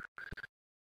lower.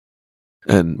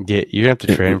 And yeah, you have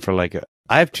to trade him for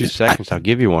I have 2 seconds. I'll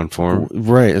give you one for him.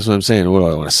 Right, that's what I'm saying. What do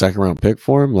I want, a second round pick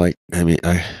for him? Like, I mean,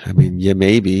 yeah,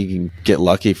 maybe you can get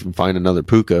lucky and find another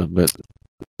Puka, but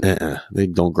they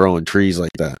don't grow in trees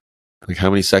like that. Like, how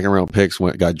many second round picks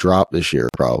got dropped this year?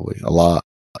 Probably a lot.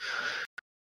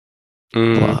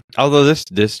 Although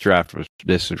this draft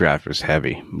was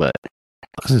heavy, but I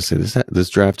was gonna say this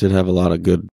draft did have a lot of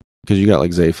good, because you got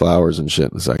like Zay Flowers and shit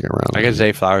in the second round. I got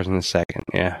Zay Flowers in the second.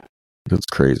 Yeah, that's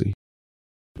crazy.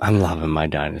 I'm loving my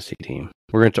dynasty team.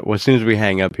 We're gonna as soon as we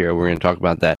hang up here, we're gonna talk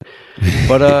about that.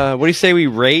 But what do you say we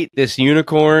rate this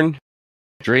unicorn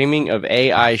dreaming of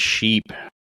AI sheep?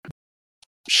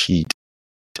 Sheet.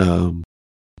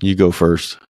 You go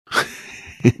first.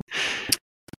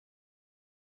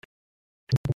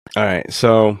 All right,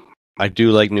 so I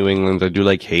do like New England. I do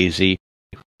like Hazy.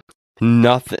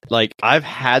 Nothing like, I've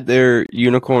had their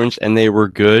unicorns and they were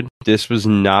good. This was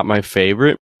not my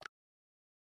favorite.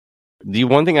 The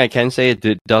one thing I can say is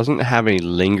it doesn't have any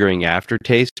lingering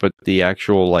aftertaste, but the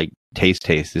actual like taste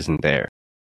isn't there.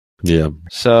 Yeah.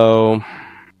 So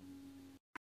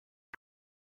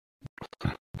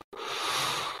I'm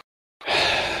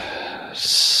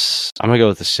gonna go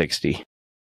with a 60.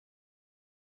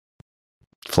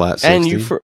 Flat 60? And you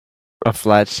for a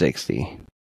flat 60.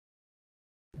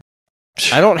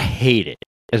 I don't hate it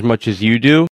as much as you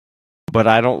do, but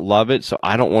I don't love it, so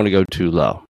I don't want to go too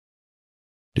low.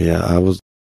 Yeah, I was...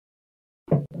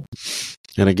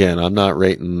 And again, I'm not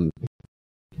rating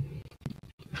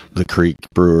the Creek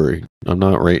Brewery. I'm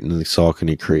not rating the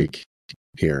Saucony Creek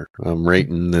here. I'm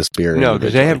rating this beer. No,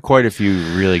 because they have quite a few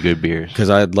really good beers. Because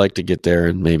I'd like to get there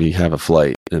and maybe have a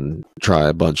flight and try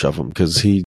a bunch of them, because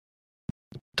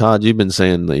Todd, you've been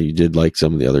saying that you did like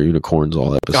some of the other unicorns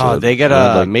all episode. Oh, they got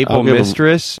a Maple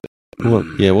Mistress.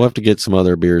 We'll have to get some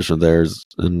other beers from theirs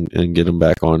and get them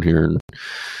back on here and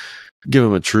give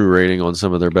them a true rating on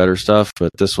some of their better stuff.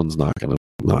 But this one's not gonna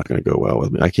go well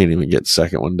with me. I can't even get the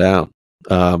second one down.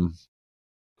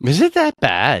 Is it that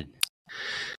bad?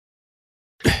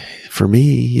 For me,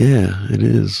 yeah, it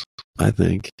is. I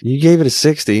think you gave it a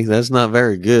 60. That's not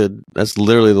very good. That's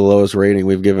literally the lowest rating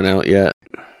we've given out yet.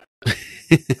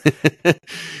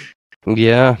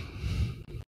 Yeah.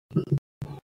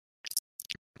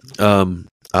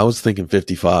 I was thinking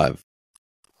 55.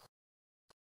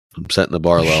 I'm setting the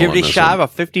bar low. 55 or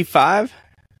 55?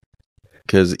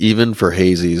 Because even for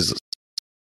Hazy's,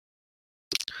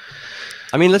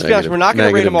 I mean, let's be honest, we're not going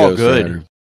to rate them all good.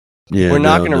 Yeah, we're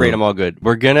not going to rate them all good.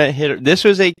 We're going to hit. This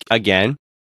was again,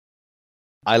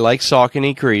 I like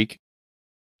Saucony Creek.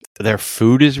 Their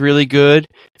food is really good.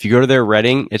 If you go to their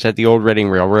Reading, it's at the old Reading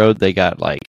Railroad. They got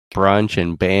like brunch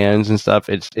and bands and stuff.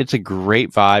 It's a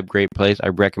great vibe, great place. I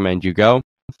recommend you go.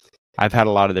 I've had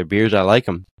a lot of their beers. I like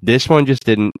them. This one just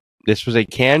didn't. This was a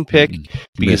can pick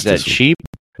because that sheep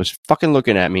was fucking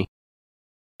looking at me.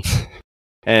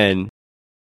 And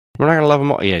we're not going to love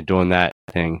them all. Yeah, doing that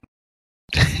thing.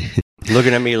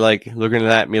 looking at me like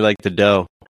the dough.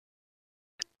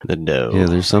 The dough. Yeah,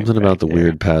 there's something about the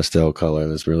weird pastel color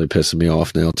that's really pissing me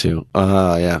off now too.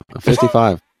 Yeah,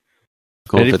 55.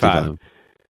 Going 55.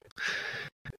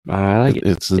 I like it.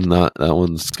 It's not, that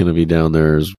one's going to be down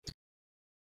there.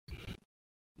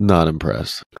 Not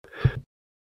impressed.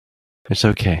 It's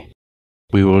okay.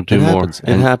 We will do more.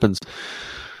 It happens.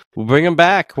 We'll bring them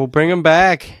back. We'll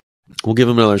give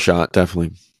them another shot.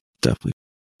 Definitely.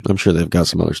 I'm sure they've got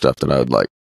some other stuff that I would like.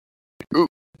 Ooh.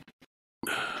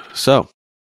 So,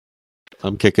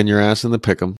 I'm kicking your ass in the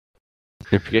pick'em.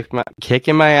 You're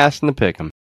kicking my ass in the pick'em.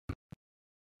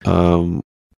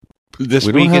 This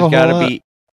week has got to be.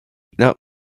 No,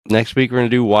 next week we're going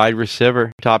to do wide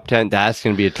receiver top 10. That's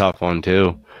going to be a tough one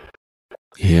too.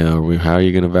 Yeah, how are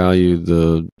you going to value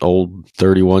the old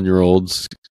 31-year-olds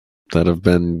that have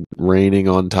been reigning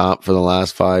on top for the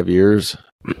last 5 years?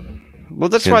 Well,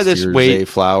 that's why this Zay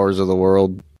Flowers of the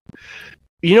world.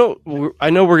 You know, I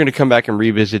know we're going to come back and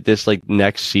revisit this like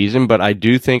next season, but I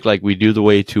do think like we do the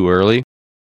way too early,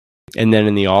 and then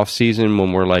in the off season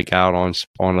when we're like out on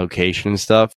location and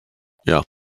stuff, yeah,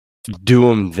 do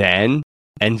them then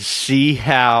and see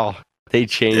how they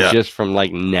change just from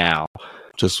like now.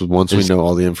 Just once we know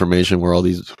all the information where all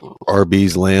these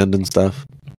RBs land and stuff.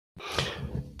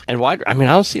 And I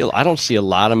don't see a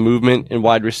lot of movement in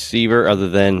wide receiver other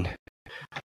than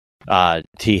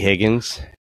T. Higgins.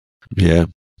 Yeah,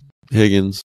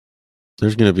 Higgins.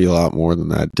 There's going to be a lot more than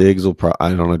that. Diggs will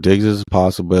I don't know. Diggs is a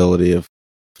possibility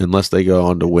unless they go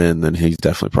on to win, then he's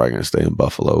definitely probably going to stay in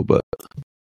Buffalo. But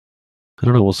I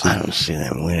don't know. We'll see. I don't see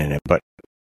them winning it, but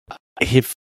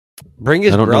if bring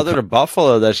his brother to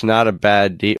Buffalo, that's not a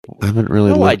bad deal. I haven't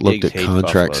really looked at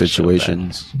contract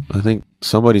situations. So I think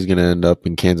somebody's going to end up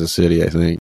in Kansas City. I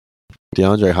think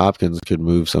DeAndre Hopkins could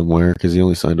move somewhere because he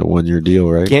only signed a 1-year deal,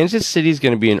 right? Kansas City's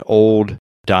going to be an old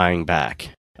dying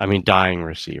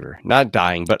receiver. Not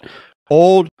dying, but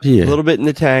old, a little bit in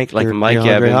the tank, like a Mike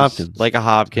Evans, Hopkins. Like a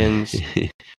Hopkins.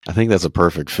 I think that's a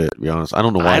perfect fit, to be honest. I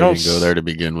don't know why he didn't go there to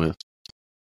begin with.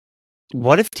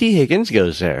 What if T. Higgins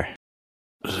goes there?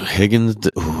 Higgins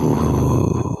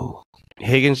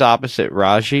opposite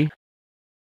Raji?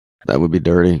 That would be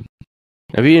dirty.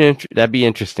 That'd be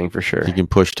interesting for sure. You can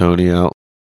push Tony out.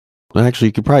 Actually,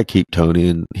 you could probably keep Tony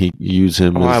and use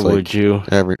him. Why would you?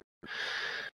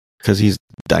 Because he's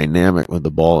dynamic with the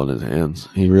ball in his hands.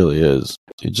 He really is.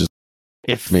 He just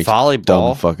makes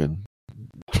volleyball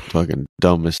fucking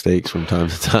dumb mistakes from time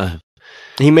to time.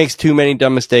 He makes too many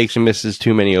dumb mistakes and misses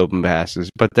too many open passes.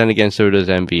 But then again, so does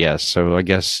MVS. So I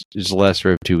guess it's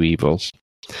lesser of two evils.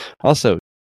 Also,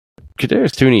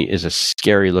 Kadarius Toney is a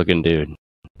scary looking dude.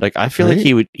 Like I feel like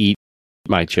he would eat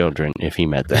my children if he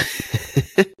met them.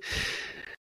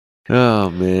 Oh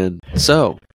man!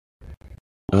 So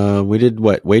we did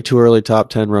way too early top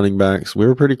 10 running backs. We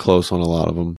were pretty close on a lot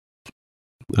of them.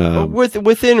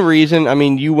 Within reason. I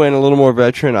mean, you went a little more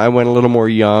veteran. I went a little more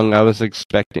young. I was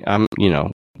expecting. I'm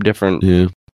different. Yeah,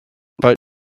 but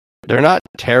they're not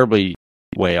terribly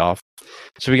way off.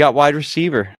 So we got wide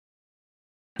receiver.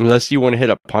 Unless you want to hit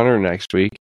a punter next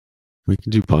week. We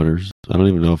can do punters. I don't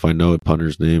even know if I know a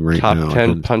punter's name right now. Top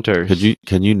 10 punters.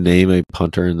 Can you name a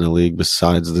punter in the league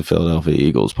besides the Philadelphia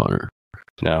Eagles punter?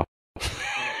 No.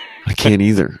 I can't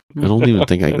either. I don't even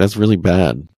think that's really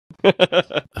bad.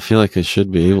 I feel like I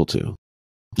should be able to.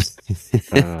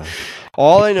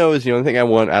 All I know is the only thing I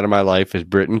want out of my life is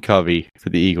Britton Covey for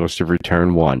the Eagles to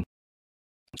return one.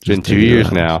 It's been 2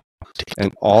 years now.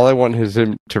 And all I want is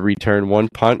him to return one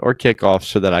punt or kickoff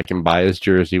so that I can buy his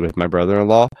jersey with my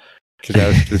brother-in-law. Because that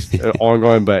was just an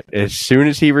ongoing bet. As soon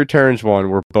as he returns one,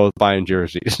 we're both buying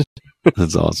jerseys.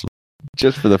 That's awesome.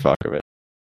 Just for the fuck of it.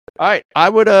 All right. I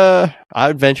would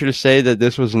venture to say that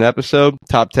this was an episode.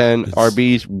 Top 10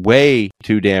 RBs way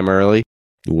too damn early.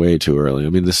 Way too early. I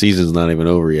mean, the season's not even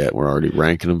over yet. We're already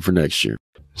ranking them for next year.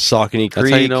 Saucony Creek. That's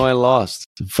how you know I lost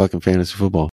in fucking fantasy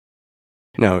football.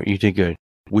 No, you did good.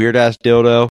 Weird ass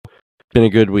dildo. Been a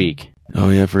good week. Oh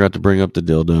yeah, I forgot to bring up the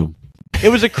dildo. It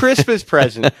was a Christmas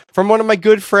present from one of my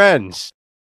good friends.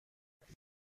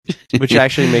 Which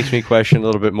actually makes me question a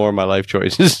little bit more of my life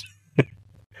choices.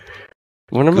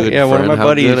 One of my buddies.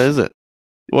 How good is it?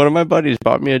 One of my buddies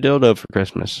bought me a dildo for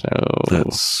Christmas.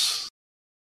 So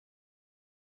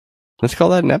let's call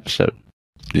that an episode.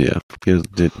 Yeah, because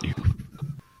did you?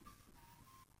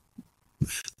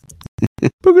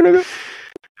 Booga-nooga.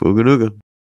 Booga-nooga.